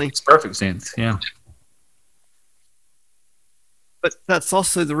definitely. makes perfect sense. Yeah. But that's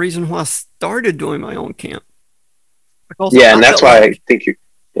also the reason why I started doing my own camp. Because and that's why I think you,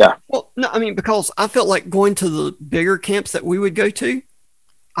 yeah. Well, no, I mean, because I felt like going to the bigger camps that we would go to,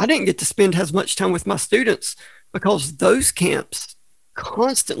 I didn't get to spend as much time with my students, because those camps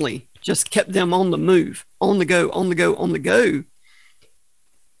constantly just kept them on the move, on the go, on the go, on the go.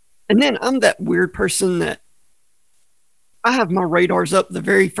 And then I'm that weird person that I have my radars up the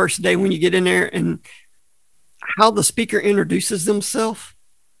very first day when you get in there, and how the speaker introduces themselves.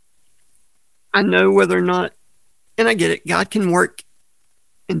 I know whether or not, and I get it, God can work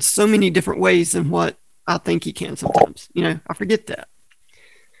in so many different ways than what I think he can sometimes. You know, I forget that.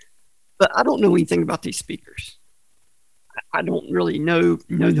 But I don't know anything about these speakers. I don't really know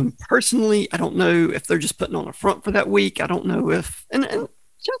them personally. I don't know if they're just putting on a front for that week. I don't know if, and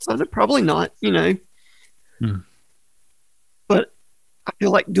chances are they're probably not, you know. But I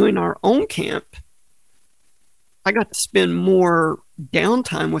feel like doing our own camp, I got to spend more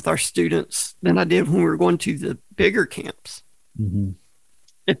downtime with our students than I did when we were going to the bigger camps. Mm-hmm.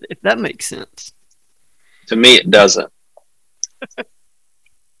 If that makes sense. To me, it doesn't.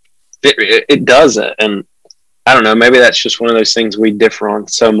 It doesn't. And I don't know, maybe that's just one of those things we differ on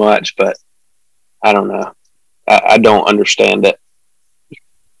so much, but I don't know. I don't understand it.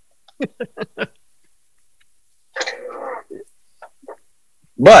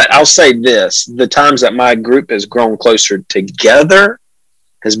 But I'll say this, the times that my group has grown closer together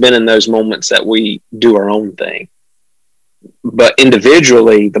has been in those moments that we do our own thing. But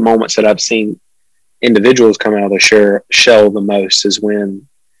individually, the moments that I've seen individuals come out of their shell the most is when,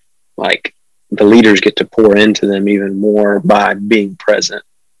 like, the leaders get to pour into them even more by being present.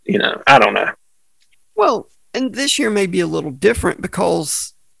 You know, I don't know. Well, and this year may be a little different,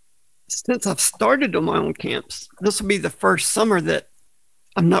 because since I've started on my own camps, this will be the first summer that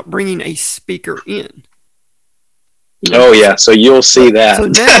I'm not bringing a speaker in. You know? Oh yeah, so you'll see that.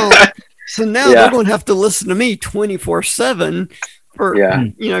 So now they're going to have to listen to me 24/7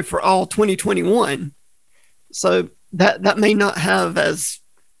 for for all 2021. So that may not have as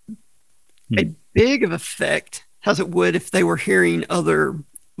a big of effect as it would if they were hearing other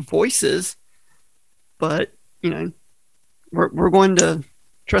voices. But you know, we're going to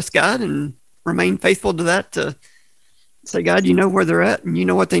trust God and remain faithful to that, to say, God, you know where they're at and you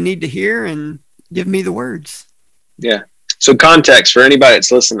know what they need to hear, and give me the words. Yeah. So context for anybody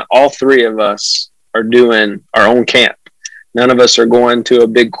that's listening, all three of us are doing our own camp. None of us are going to a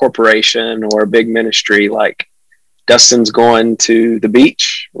big corporation or a big ministry. Like Dustin's going to the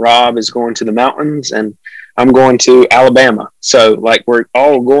beach, Rob is going to the mountains, and I'm going to Alabama. So like we're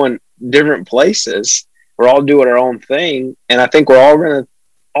all going different places. We're all doing our own thing. And I think we're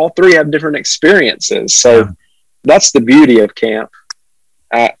all three have different experiences. So that's the beauty of camp.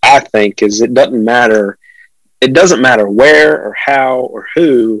 I think is it doesn't matter where or how or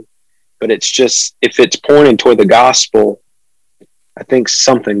who, but it's just, if it's pointing toward the gospel, I think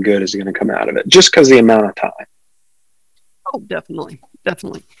something good is going to come out of it just because of the amount of time. Oh, definitely.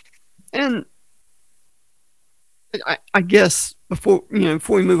 And I guess before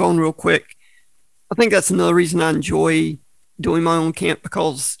we move on real quick, I think that's another reason I enjoy doing my own camp,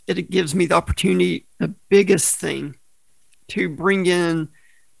 because it gives me the opportunity, the biggest thing, to bring in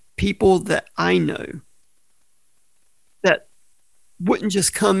people that I know that wouldn't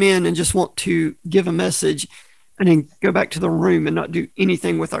just come in and just want to give a message and then go back to the room and not do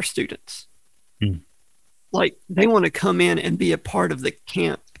anything with our students. Like they want to come in and be a part of the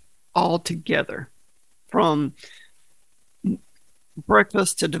camp all together, from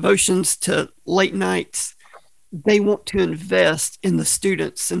breakfast to devotions to late nights. They want to invest in the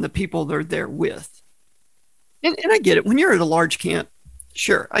students and the people they're there with. And I get it. When you're at a large camp,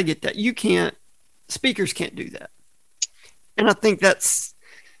 sure, I get that. Speakers can't do that. And I think that's,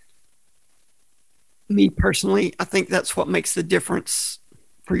 me personally, I think that's what makes the difference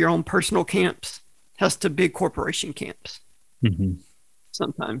for your own personal camps as to big corporation camps.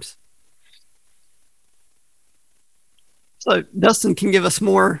 Sometimes. So Dustin can give us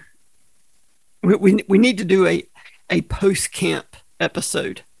more. We need to do a post-camp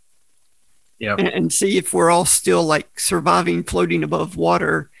episode. Yeah. And see if we're all still like surviving, floating above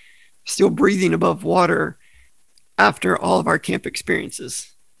water, still breathing above water after all of our camp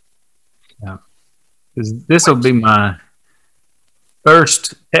experiences. Yeah. This will be my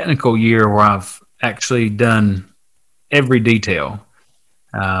first technical year where I've actually done every detail.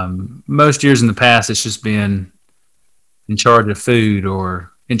 Most years in the past, it's just been in charge of food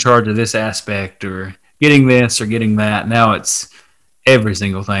or in charge of this aspect or getting this or getting that. Now it's every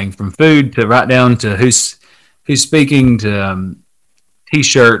single thing, from food to right down to who's speaking, to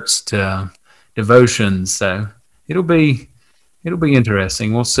t-shirts to devotions. So it'll be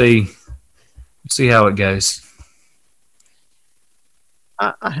interesting. We'll see how it goes.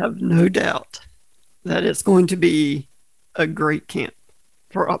 I have no doubt that it's going to be a great camp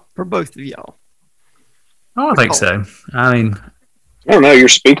for both of y'all. I don't think so. I mean, I don't know. Your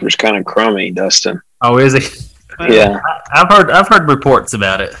speaker's kind of crummy, Dustin. Oh, is he? Yeah, I've heard reports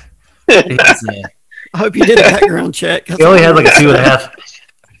about it. I hope you did a background check. Kelly has like a 2.5.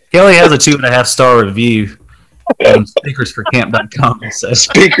 Kelly has a 2.5 star review on speakersforcamp.com. So.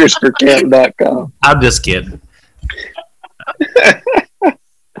 Speakersforcamp.com. I'm just kidding.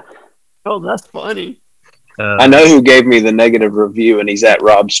 Oh, that's funny. I know who gave me the negative review, and he's at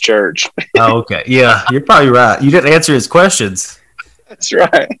Rob's church. Oh, okay. Yeah, you're probably right. You didn't answer his questions. That's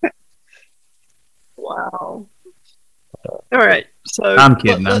right. Wow. All right. So I'm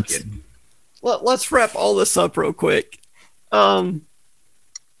kidding. Let's wrap all this up real quick. To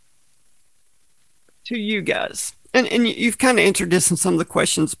you guys, and you've kind of answered this in some of the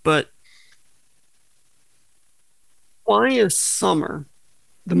questions, but why is summer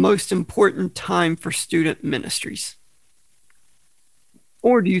the most important time for student ministries?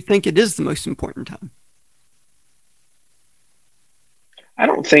 Or do you think it is the most important time? I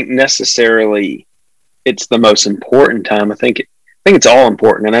don't think necessarily it's the most important time. I think it's all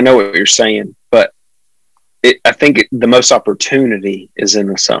important, and I know what you're saying, but I think the most opportunity is in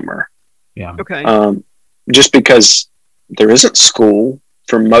the summer. Yeah. Okay. Just because there isn't school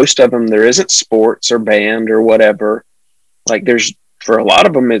for most of them, there isn't sports or band or whatever. Like for a lot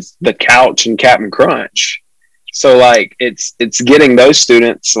of them, it's the couch and Captain Crunch. So like it's getting those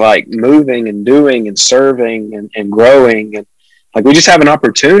students like moving and doing and serving and growing, and like we just have an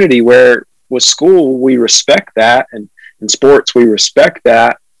opportunity where with school we respect that, and in sports we respect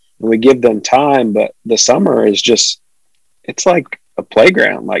that, and we give them time. But the summer is just, it's like a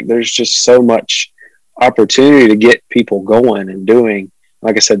playground. Like there's just so much opportunity to get people going and doing,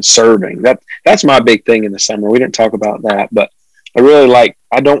 like I said, serving. That's my big thing in the summer. We didn't talk about that, but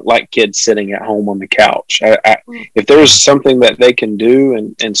I don't like kids sitting at home on the couch. If there's something that they can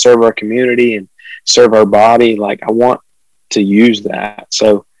do and serve our community and serve our body, like I want to use that.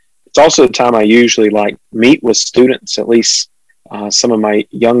 So it's also the time I usually like meet with students at least some of my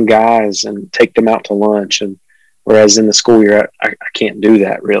young guys and take them out to lunch. And whereas in the school year, I can't do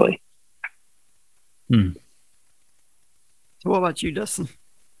that really. So what about you, Dustin?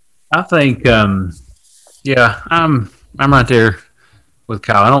 I think, I'm right there with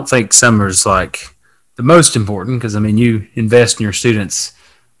Kyle. I don't think summer's like the most important because, I mean, you invest in your students,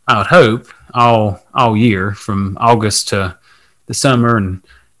 I would hope, all year from August to the summer and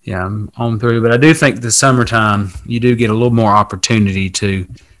I'm on through. But I do think the summertime, you do get a little more opportunity to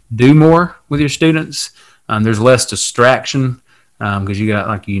do more with your students. There's less distraction because you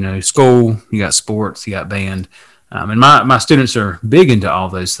got school, you got sports, you got band. And my students are big into all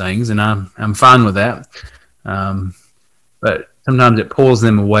those things, and I'm fine with that. But sometimes it pulls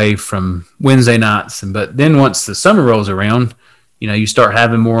them away from Wednesday nights. But then once the summer rolls around, you start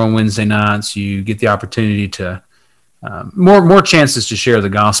having more on Wednesday nights. You get the opportunity to more chances to share the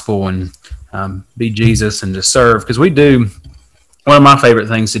gospel and be Jesus and to serve. Because we do, one of my favorite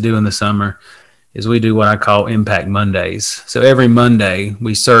things to do in the summer is we do what I call Impact Mondays. So every Monday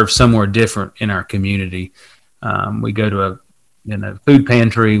we serve somewhere different in our community. We go to a food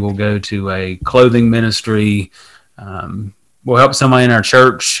pantry. We'll go to a clothing ministry. We'll help somebody in our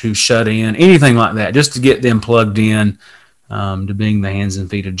church who's shut in, anything like that, just to get them plugged in to being the hands and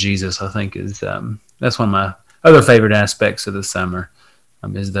feet of Jesus. I think is that's one of my other favorite aspects of the summer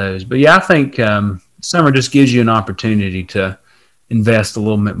is those. But yeah, I think summer just gives you an opportunity to invest a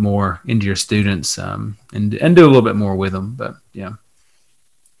little bit more into your students and do a little bit more with them. But yeah,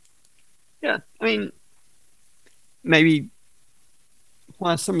 I mean, maybe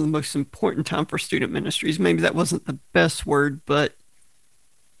why some of the most important time for student ministries, maybe that wasn't the best word, but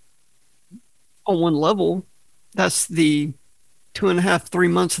on one level, that's the 2.5, 3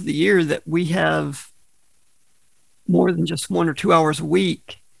 months of the year that we have more than just 1 or 2 hours a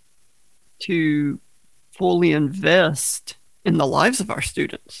week to fully invest in the lives of our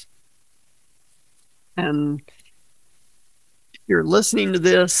students. And if you're listening to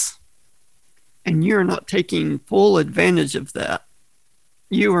this and you're not taking full advantage of that,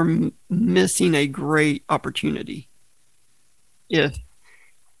 you are missing a great opportunity. If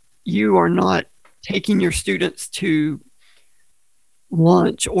you are not taking your students to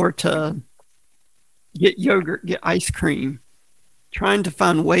lunch or to get yogurt, get ice cream, trying to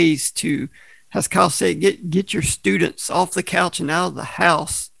find ways to, as Kyle said, get your students off the couch and out of the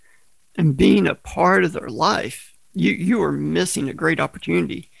house and being a part of their life, you are missing a great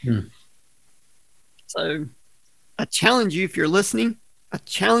opportunity. So I challenge you, if you're listening, I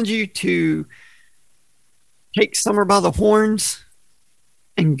challenge you to take summer by the horns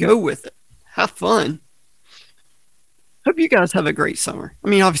and go with it. Have fun. Hope you guys have a great summer. I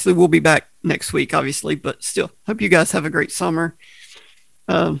mean, obviously we'll be back next week, obviously, but still, hope you guys have a great summer.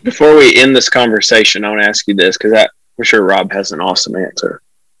 Before we end this conversation, I want to ask you this because I'm sure Rob has an awesome answer.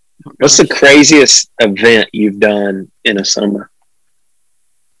 What's the craziest event you've done in a summer?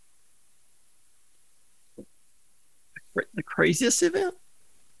 The craziest event?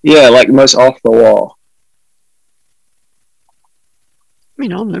 Yeah, like most off the wall. I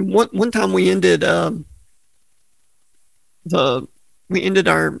mean, I don't know. One time we ended our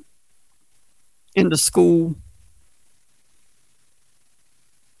end of school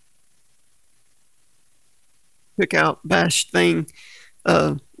cookout bash thing.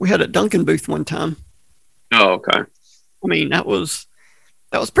 We had a Dunkin' booth one time. Oh, okay. I mean, that was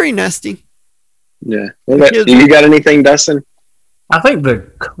pretty nasty. Yeah. Well, you got anything, Dustin? I think the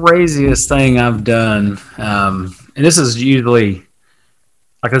craziest thing I've done, and this is usually,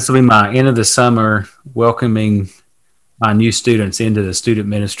 like this will be my end of the summer, welcoming my new students into the student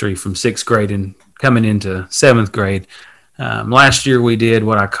ministry from 6th grade and coming into 7th grade. Last year we did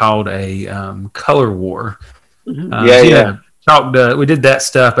what I called a color war. We did that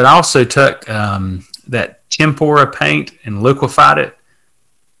stuff, but I also took that tempera paint and liquefied it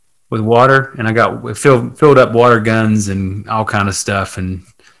with water, and I got filled up water guns and all kind of stuff, and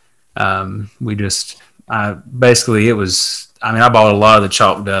I bought a lot of the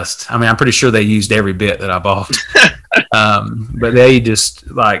chalk dust. I mean, I'm pretty sure they used every bit that I bought, but they just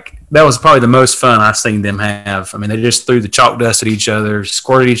that was probably the most fun I've seen them have. I mean, they just threw the chalk dust at each other,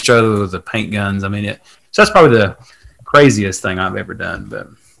 squirted each other with the paint guns. I mean, so that's probably the craziest thing I've ever done. But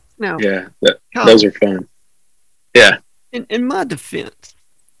now, those are fun. Yeah. In my defense,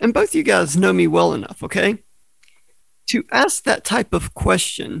 and both you guys know me well enough, okay? To ask that type of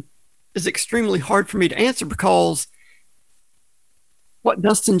question is extremely hard for me to answer because what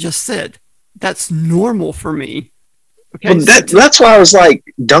Dustin just said, that's normal for me. Okay, well, that's why I was like,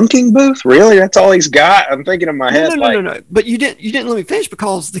 Dunkin' booth? Really? That's all he's got? I'm thinking in my head. No. But you didn't let me finish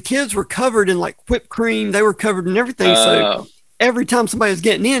because the kids were covered in like whipped cream. They were covered in everything. So every time somebody was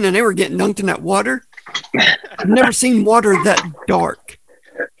getting in and they were getting dunked in that water, I've never seen water that dark.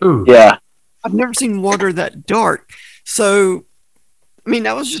 Ooh. Yeah. I've never seen water that dark. So, I mean,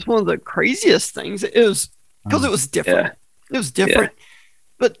 that was just one of the craziest things. It was because it was different. Yeah. It was different.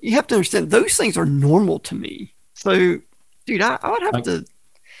 But you have to understand, those things are normal to me. So, dude, I would have to,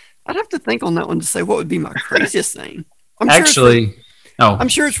 I'd have to think on that one to say what would be my craziest thing. I'm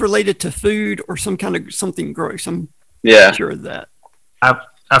sure it's related to food or some kind of something gross. I'm sure of that.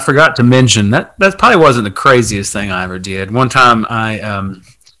 I forgot to mention that probably wasn't the craziest thing I ever did. One time I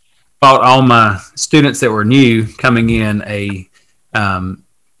bought all my students that were new coming in a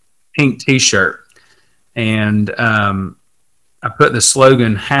pink T-shirt, and I put the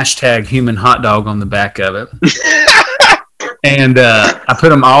slogan #HumanHotDog on the back of it, and I put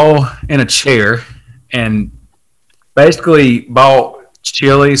them all in a chair and basically bought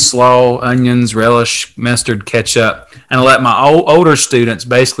chili, slaw, onions, relish, mustard, ketchup, and I let my older students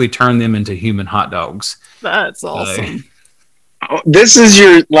basically turn them into human hot dogs. That's awesome. This is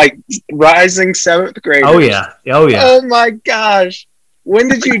your like rising 7th grader. Oh yeah. Oh my gosh. When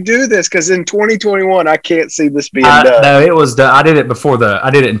did you do this? Because in 2021, I can't see this being done. No, it was done. I did it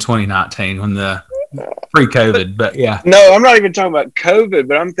in 2019 when the pre-COVID, but yeah. No, I'm not even talking about COVID,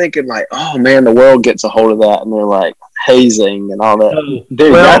 but I'm thinking like, oh man, the world gets a hold of that and they're like hazing and all that.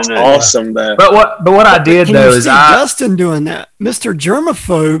 Dude, that's awesome though. But what I did though is Dustin doing that. Mr.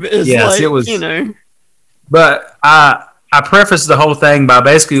 Germaphobe is it was, But I prefaced the whole thing by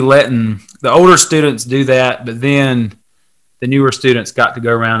basically letting the older students do that, but then the newer students got to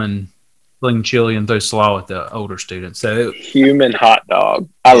go around and fling chili and throw slaw at the older students. So human hot dog.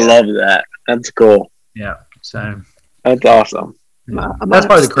 I love that. That's cool. Yeah. So that's awesome. That's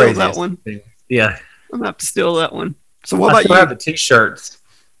probably the craziest that one. thing. Yeah. I'm gonna have to steal that one. So what about you? I have the T-shirts.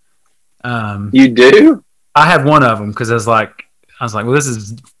 You do? I have one of them because I was like, well, this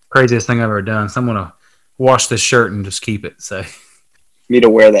is the craziest thing I've ever done. So I'm gonna wash this shirt and just keep it. So need to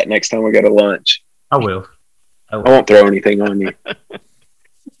wear that next time we go to lunch. I will. I won't throw anything on you. All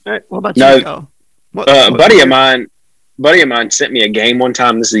right. What about you? A buddy of mine sent me a game one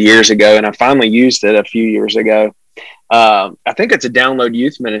time. This is years ago, and I finally used it a few years ago. I think it's a Download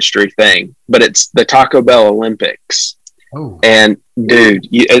Youth Ministry thing, but it's the Taco Bell Olympics. Oh. And dude,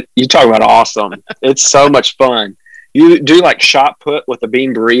 you talk about awesome. It's so much fun. You do like shot put with a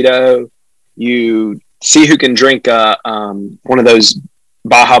bean burrito. You see who can drink one of those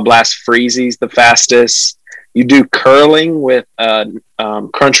Baja Blast Freezies the fastest. You do curling with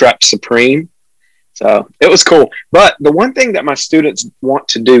Crunchwrap Supreme. So it was cool. But the one thing that my students want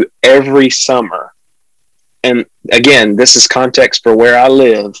to do every summer, and again, this is context for where I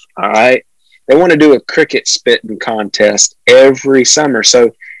live, all right? They want to do a cricket spitting contest every summer.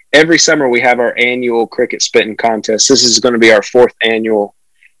 So every summer we have our annual cricket spitting contest. This is going to be our 4th annual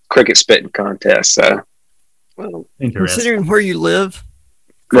cricket spitting contest. So, well, considering where you live,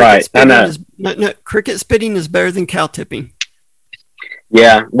 right? I know. Cricket spitting is better than cow tipping.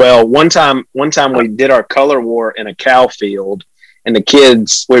 Yeah. Well, one time we did our color war in a cow field, and the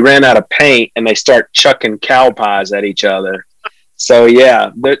kids, we ran out of paint, and they start chucking cow pies at each other. So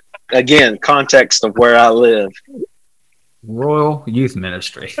yeah, but again, context of where I live. Royal Youth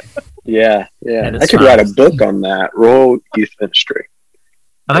Ministry. Yeah. I could write a book on that. Royal Youth Ministry.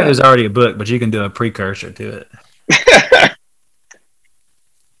 I think there's already a book, but you can do a precursor to it.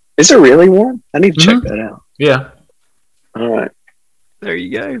 Is there really one? I need to check that out. Yeah. All right. There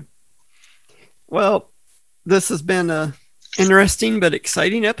you go. Well, this has been a interesting but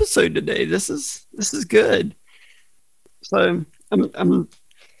exciting episode today. This is good. So I'm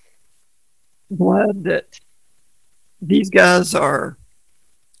glad that these guys are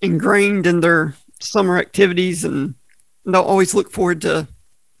ingrained in their summer activities and don't always look forward to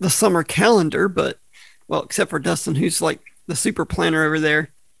the summer calendar, but well, except for Dustin, who's like the super planner over there.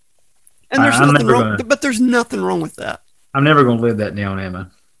 And there's nothing wrong, but there's nothing wrong with that. I'm never going to live that down,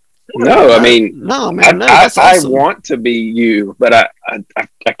 Emma. No, I mean, no, man, no, I awesome. want to be you, but I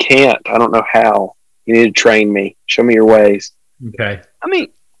can't. I don't know how. You need to train me. Show me your ways. Okay. I mean,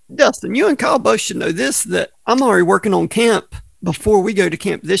 Dustin, you and Kyle both should know this, that I'm already working on camp before we go to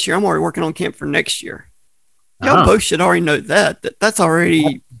camp this year. I'm already working on camp for next year. Y'all both should already know that's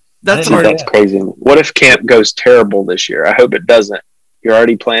already that's crazy. What if camp goes terrible this year? I hope it doesn't. You're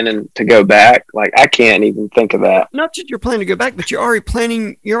already planning to go back. Like, I can't even think of that. Not that you're planning to go back, but you're already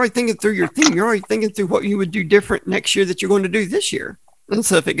thinking through your thing. You're already thinking through what you would do different next year that you're going to do this year. And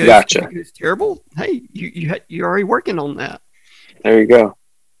so if it goes terrible, hey, you're already working on that. There you go.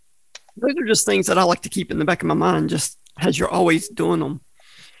 Those are just things that I like to keep in the back of my mind, just as you're always doing them.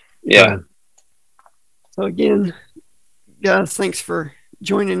 Yeah. So again, Guys, thanks for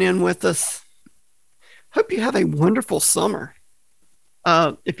joining in with us. Hope you have a wonderful summer.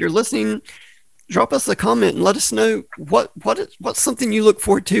 If you're listening, drop us a comment and let us know what's something you look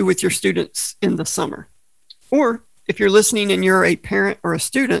forward to with your students in the summer. Or if you're listening and you're a parent or a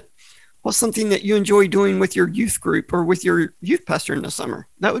student, what's something that you enjoy doing with your youth group or with your youth pastor in the summer?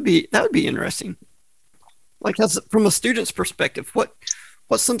 That would be interesting. Like, that's from a student's perspective.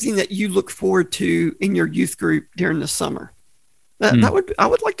 What's something that you look forward to in your youth group during the summer? I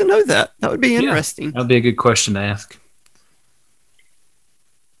would like to know that. That would be interesting. That'd be a good question to ask.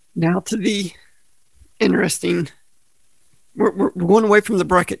 Now to the interesting. We're going away from the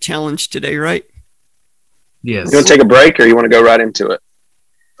bracket challenge today, right? Yes. You want to take a break, or you want to go right into it?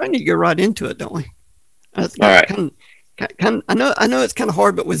 I need to go right into it, don't we? All right. I know it's kind of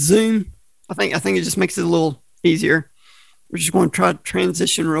hard, but with Zoom, I think it just makes it a little easier. We're just going to try to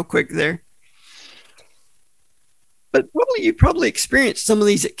transition real quick there. But you probably experienced some of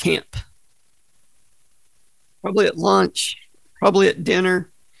these at camp. Probably at lunch, probably at dinner.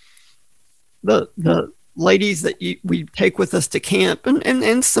 The ladies that we take with us to camp,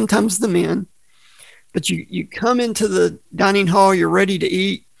 and sometimes the men. But you come into the dining hall, you're ready to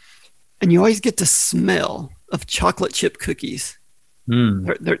eat, and you always get the smell of chocolate chip cookies.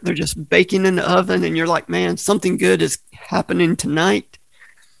 They're just baking in the oven, and you're like, man, something good is happening tonight.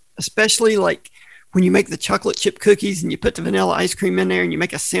 Especially like when you make the chocolate chip cookies and you put the vanilla ice cream in there and you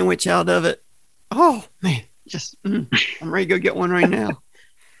make a sandwich out of it. Oh man, I'm ready to go get one right now.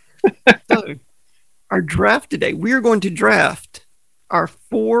 So our draft today, we are going to draft our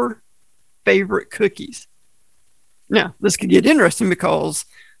 4 favorite cookies. Now, this could get interesting because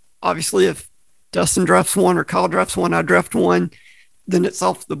obviously if Dustin drafts one or Kyle drafts one, I draft one, then it's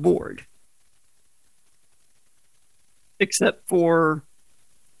off the board. Except for,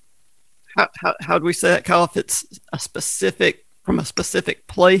 how do we say that, Kyle? If it's from a specific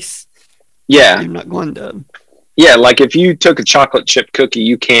place, Yeah. you're not going to. Yeah, like if you took a chocolate chip cookie,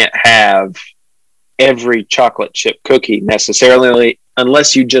 you can't have every chocolate chip cookie necessarily,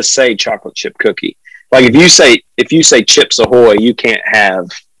 unless you just say chocolate chip cookie. Like if you say Chips Ahoy, you can't have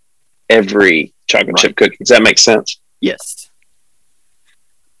every chocolate chip cookie. Does that make sense? Yes.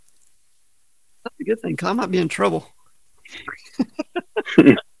 That's a good thing, because I might be in trouble.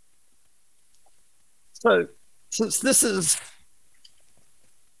 So, since this is,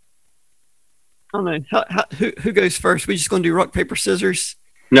 I don't know, who goes first? We just going to do rock, paper, scissors?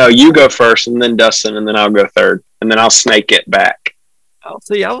 No, you go first, and then Dustin, and then I'll go third, and then I'll snake it back. Oh,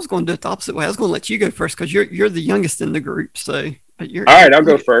 see, I was going to do it the opposite way. I was going to let you go first because you're the youngest in the group. So, but you're all right. I'll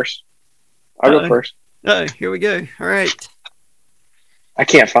go first. Go first. Oh, here we go. All right. I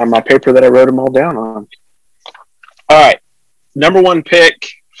can't find my paper that I wrote them all down on. All right. Number 1 pick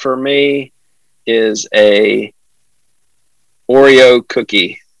for me is a Oreo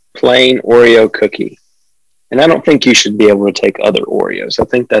cookie, plain Oreo cookie. And I don't think you should be able to take other Oreos. I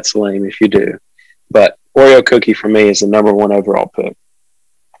think that's lame if you do. But Oreo cookie for me is the number 1 overall pick.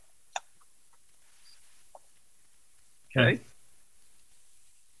 Okay.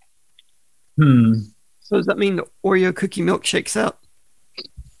 So does that mean the Oreo cookie milkshake's out?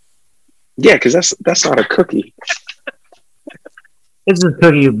 Yeah, because that's not a cookie. It's a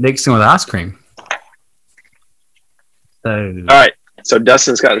cookie mixed in with ice cream. So, all right. So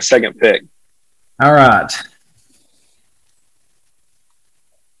Dustin's got the second pick. All right.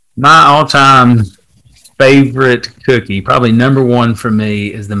 My all-time favorite cookie, probably number 1 for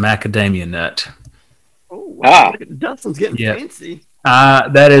me, is the macadamia nut. Oh, wow. Dustin's getting fancy.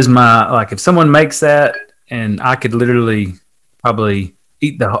 That is if someone makes that, and I could literally probably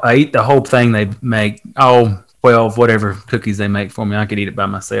eat the whole thing they make, all 12, whatever cookies they make for me, I could eat it by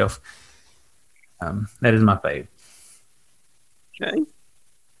myself. That is my fave. Okay.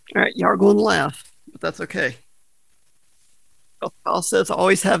 All right, y'all are going to laugh, but that's okay. Kyle says I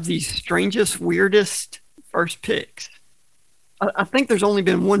always have the strangest, weirdest first picks. I think there's only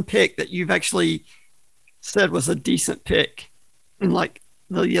been 1 pick that you've actually said was a decent pick in like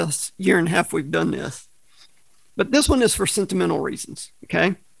the year and a half we've done this. But this one is for sentimental reasons,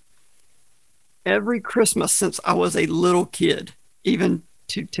 okay? Every Christmas since I was a little kid, even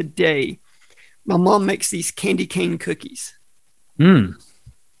to today, my mom makes these candy cane cookies. And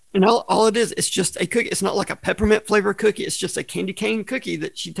all it is, it's just a cookie. It's not like a peppermint flavor cookie. It's just a candy cane cookie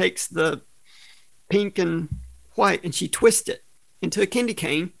that she takes the pink and white and she twists it into a candy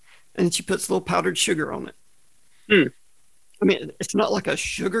cane, and then she puts a little powdered sugar on it. I mean, it's not like a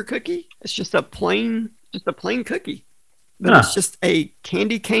sugar cookie. It's just a plain cookie. But it's just a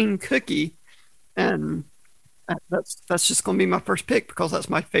candy cane cookie, and that's just going to be my first pick because that's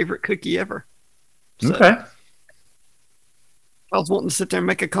my favorite cookie ever. So, okay. I was wanting to sit there and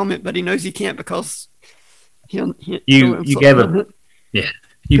make a comment, but he knows he can't because you gave it. Yeah,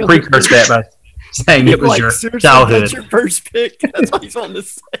 you precursed that by saying it was your childhood. That's your first pick. That's what he's wanting to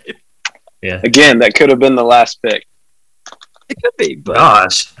say. Yeah. Again, that could have been the last pick. It could be, but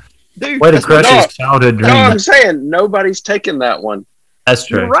gosh, dude, way to crush his childhood dream. No, I'm saying nobody's taking that one. That's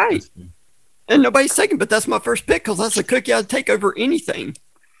true. You're right. And nobody's taking, but that's my first pick because that's a cookie I'd take over anything.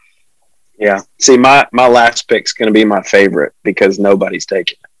 Yeah. See, my last pick's going to be my favorite because nobody's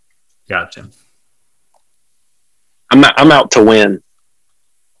taking it. Gotcha. I'm out to win.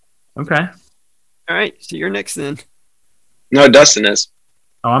 Okay. All right. So you're next then. No, Dustin is.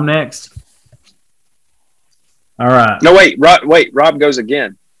 Oh, I'm next. All right. No, wait. Rob goes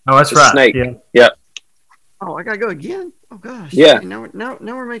again. Oh, that's The right. snake. Yeah. Yep. Oh, I gotta go again. Oh gosh. Yeah. Now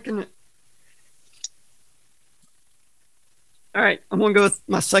we're making it. All right. I'm gonna go with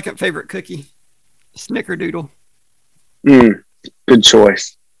my second favorite cookie, Snickerdoodle. Good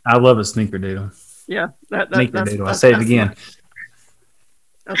choice. I love a Snickerdoodle. Yeah. Snickerdoodle. I say it again.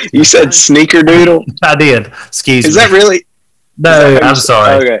 You said Sneakerdoodle? I did. Excuse me. Is that really? No, I'm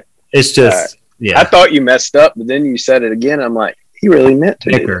sorry. Okay. It's just, yeah. I thought you messed up, but then you said it again. I'm like, he really meant to.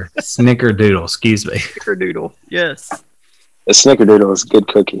 Snickerdoodle. Excuse me. Snickerdoodle. Yes. A Snickerdoodle is a good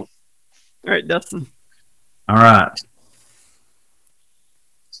cookie. All right, Dustin. All right.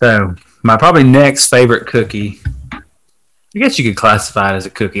 So, my probably next favorite cookie, I guess you could classify it as a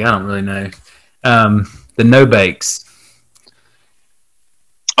cookie. I don't really know. The No Bakes.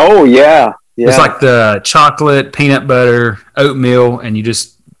 Oh, yeah. It's like the chocolate, peanut butter, oatmeal, and you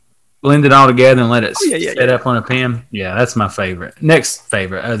just blend it all together and let it set up on a pan. Yeah, that's my favorite. Next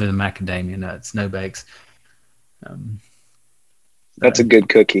favorite, other than macadamia nuts, No Bakes. That's a good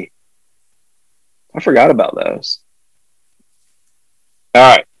cookie. I forgot about those. All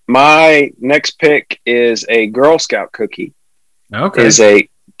right. My next pick is a Girl Scout cookie. Okay. Is a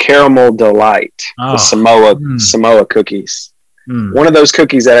Caramel Delight. The Samoa cookies. One of those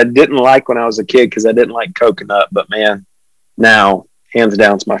cookies that I didn't like when I was a kid because I didn't like coconut, but man, now hands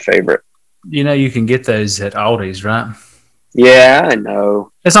down it's my favorite. You know, you can get those at Aldi's, right? Yeah, I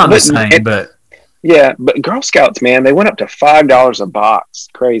know. It's not the same, but yeah, but Girl Scouts, man, they went up to $5 a box.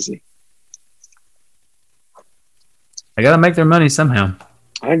 Crazy. They got to make their money somehow.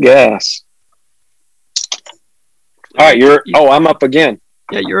 I guess. All right, I'm up again.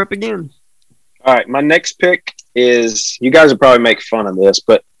 Yeah, you're up again. All right, my next pick is, you guys will probably make fun of this,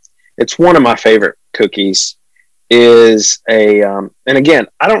 but it's one of my favorite cookies. Is a and again,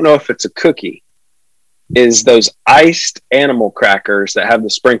 I don't know if it's a cookie. Is those iced animal crackers that have the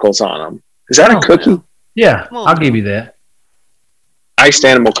sprinkles on them? Is that a cookie? Man. Yeah, I'll give you that. Iced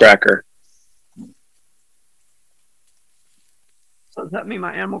animal cracker. So does that mean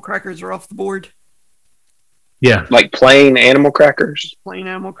my animal crackers are off the board? Yeah, like plain animal crackers. Plain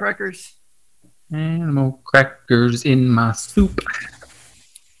animal crackers. Animal crackers in my soup.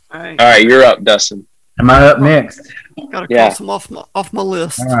 All right. All right, you're up, Dustin. Am I up next? Got to cross them off my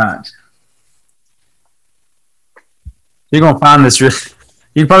list. All right. You're gonna find this.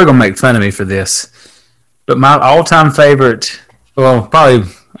 You're probably gonna make fun of me for this, but my all-time favorite. Well, probably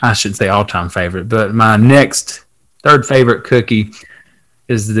I shouldn't say all-time favorite, but my next third favorite cookie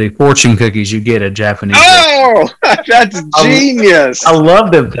is the fortune cookies you get at Japanese. Oh, that's genius! I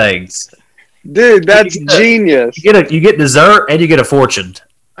love them things, dude. That's genius. You get dessert and you get a fortune.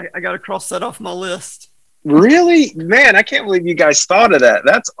 I got to cross that off my list. Really? Man, I can't believe you guys thought of that.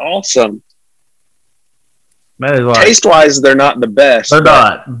 That's awesome. Taste-wise, they're not the best. They're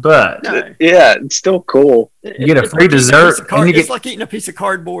not, but no. Yeah, it's still cool. You get a free dessert. It's like eating a piece of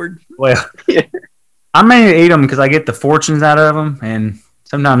cardboard. Well, yeah. I mainly eat them because I get the fortunes out of them, and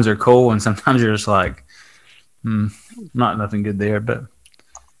sometimes they're cool, and sometimes you're just like, not nothing good there. But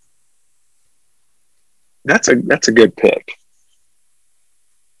that's a good pick.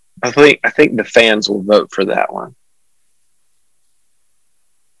 I think the fans will vote for that one.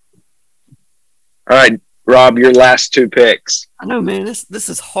 All right, Rob, your last two picks. I know, man. This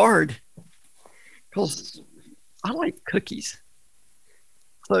is hard because I like cookies.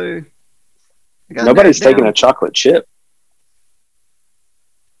 So nobody's taking a chocolate chip.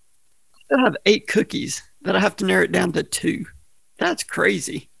 I have 8 cookies that I have to narrow it down to 2. That's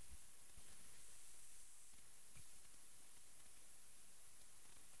crazy.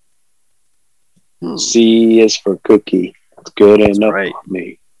 C is for cookie. That's good enough for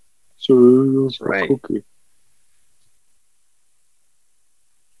me. C is for cookie.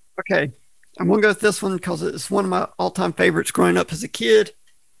 Okay. I'm going to go with this one because it's one of my all-time favorites growing up as a kid.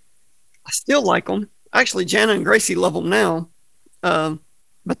 I still like them. Actually, Jana and Gracie love them now.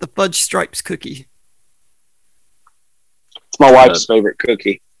 But the Fudge Stripes cookie. my wife's favorite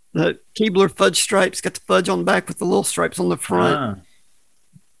cookie. The Keebler fudge stripes, got the fudge on the back with the little stripes on the front.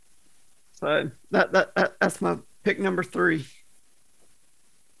 So that's my pick number 3.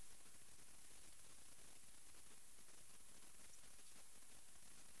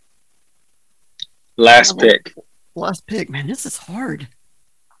 Last pick. Last pick, man. This is hard.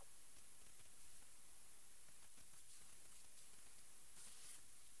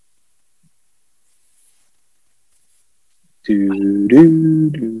 Don't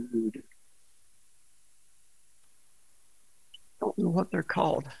know what they're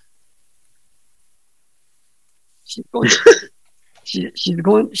called. She's going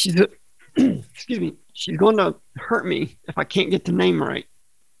excuse me. She's going to hurt me if I can't get the name right.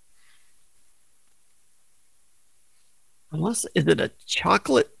 Is it a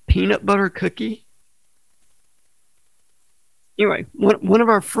chocolate peanut butter cookie? Anyway, one of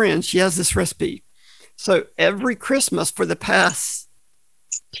our friends, she has this recipe. So every Christmas for the past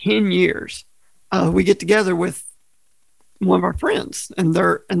 10 years, we get together with one of our friends and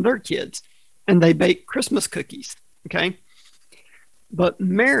their kids, and they bake Christmas cookies. Okay. But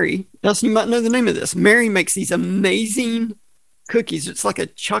Mary, Dustin, you might know the name of this. Mary makes these amazing cookies. It's like a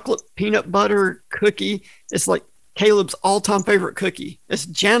chocolate peanut butter cookie. It's like Caleb's all-time favorite cookie. It's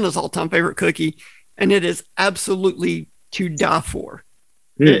Jana's all-time favorite cookie, and it is absolutely to die for.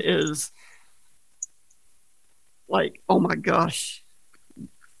 It is like, oh my gosh.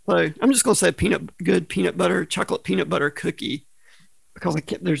 So I'm just going to say chocolate peanut butter cookie, because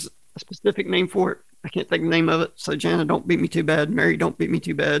there's a specific name for it. I can't think of the name of it. So Jana, don't beat me too bad. Mary, don't beat me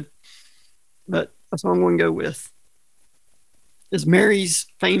too bad. But that's what I'm going to go with. Is Mary's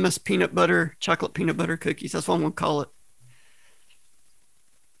famous chocolate peanut butter cookies. That's what I'm going to call it.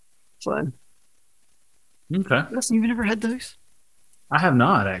 So. Okay. Listen, you've never had those? I have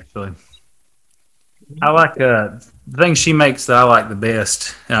not, actually. I like the thing she makes that I like the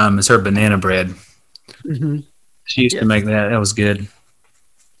best is her banana bread. Mm-hmm. She used to make that. That was good.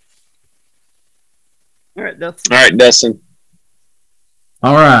 All right, Dustin.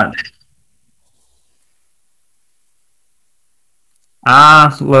 All right.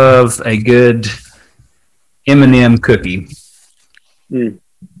 I love a good M&M cookie,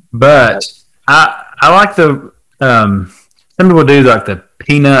 but I like the some people do like the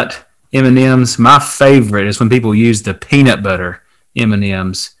peanut M&Ms. My favorite is when people use the peanut butter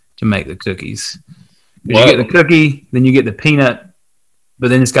M&Ms to make the cookies. You get the cookie, then you get the peanut, but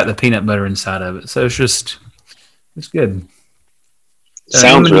then it's got the peanut butter inside of it. So it's good.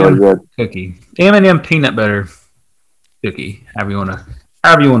 Sounds really good. Cookie. M&M peanut butter cookie. However you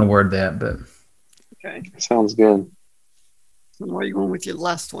want to word that, but okay. Sounds good. So where are you going with your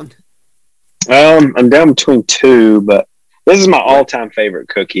last one? I'm down between 2, but this is my all-time favorite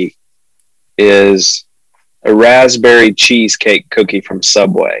cookie. Is a raspberry cheesecake cookie from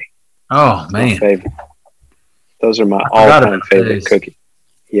Subway. Oh man, those are my all-time favorite cookie.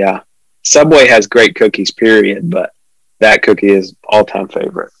 Yeah, Subway has great cookies, period, but that cookie is all-time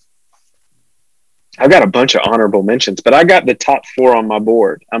favorite. I've got a bunch of honorable mentions, but I got the top 4 on my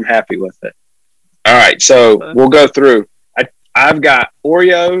board. I'm happy with it. All right, so we'll go through. I've got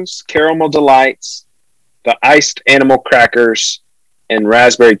Oreos, Caramel Delights, the iced animal crackers, and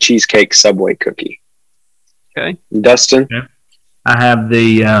raspberry cheesecake Subway cookie. Okay. Dustin? Yeah. I have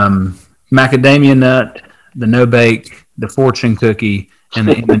the macadamia nut, the no bake, the fortune cookie, and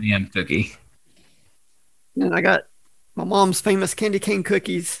the M&M cookie. And I got my mom's famous candy cane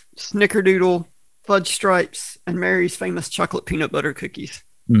cookies, snickerdoodle, fudge stripes, and Mary's famous chocolate peanut butter cookies.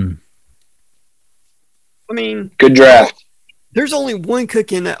 I mean, good draft. There's only one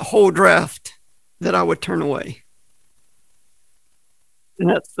cookie in that whole draft that I would turn away. And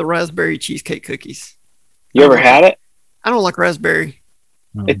that's the raspberry cheesecake cookies. You ever had it? I don't like raspberry.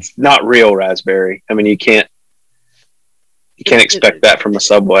 It's not real raspberry. I mean, you can't expect that from a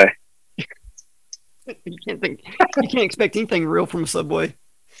Subway. You can't expect anything real from a Subway.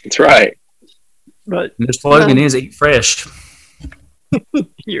 That's right. But the slogan is "Eat fresh."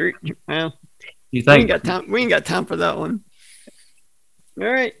 Well, you think we ain't got time for that one. All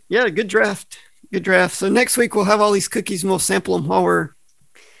right, yeah, good draft. So next week we'll have all these cookies and we'll sample them while we're,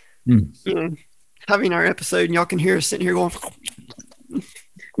 having our episode, and y'all can hear us sitting here going.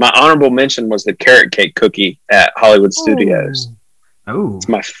 My honorable mention was the carrot cake cookie at Hollywood Studios. Oh, it's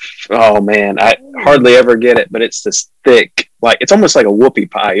man, I hardly ever get it, but it's this thick, like it's almost like a whoopie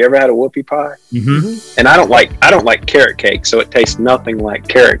pie. You ever had a whoopie pie? Mm-hmm. And I don't like carrot cake, so it tastes nothing like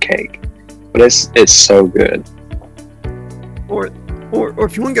carrot cake, but it's so good. Or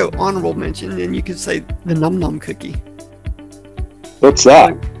if you want to go honorable mention, then you could say the Num Num cookie. What's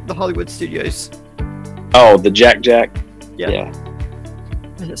that? The Hollywood Studios. Oh, the Jack Jack. Yeah.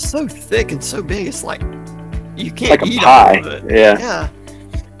 It's so thick and so big. It's like you can't Like a eat pie. all of it. Yeah.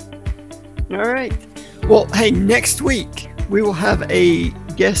 All right. Well, hey, next week we will have a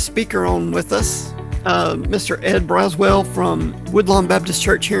guest speaker on with us, Mr. Ed Braswell from Woodlawn Baptist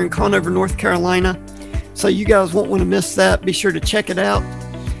Church here in Conover, North Carolina. So you guys won't want to miss that. Be sure to check it out.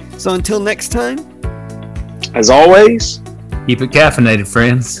 So until next time. As always, Keep it caffeinated,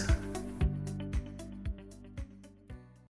 friends.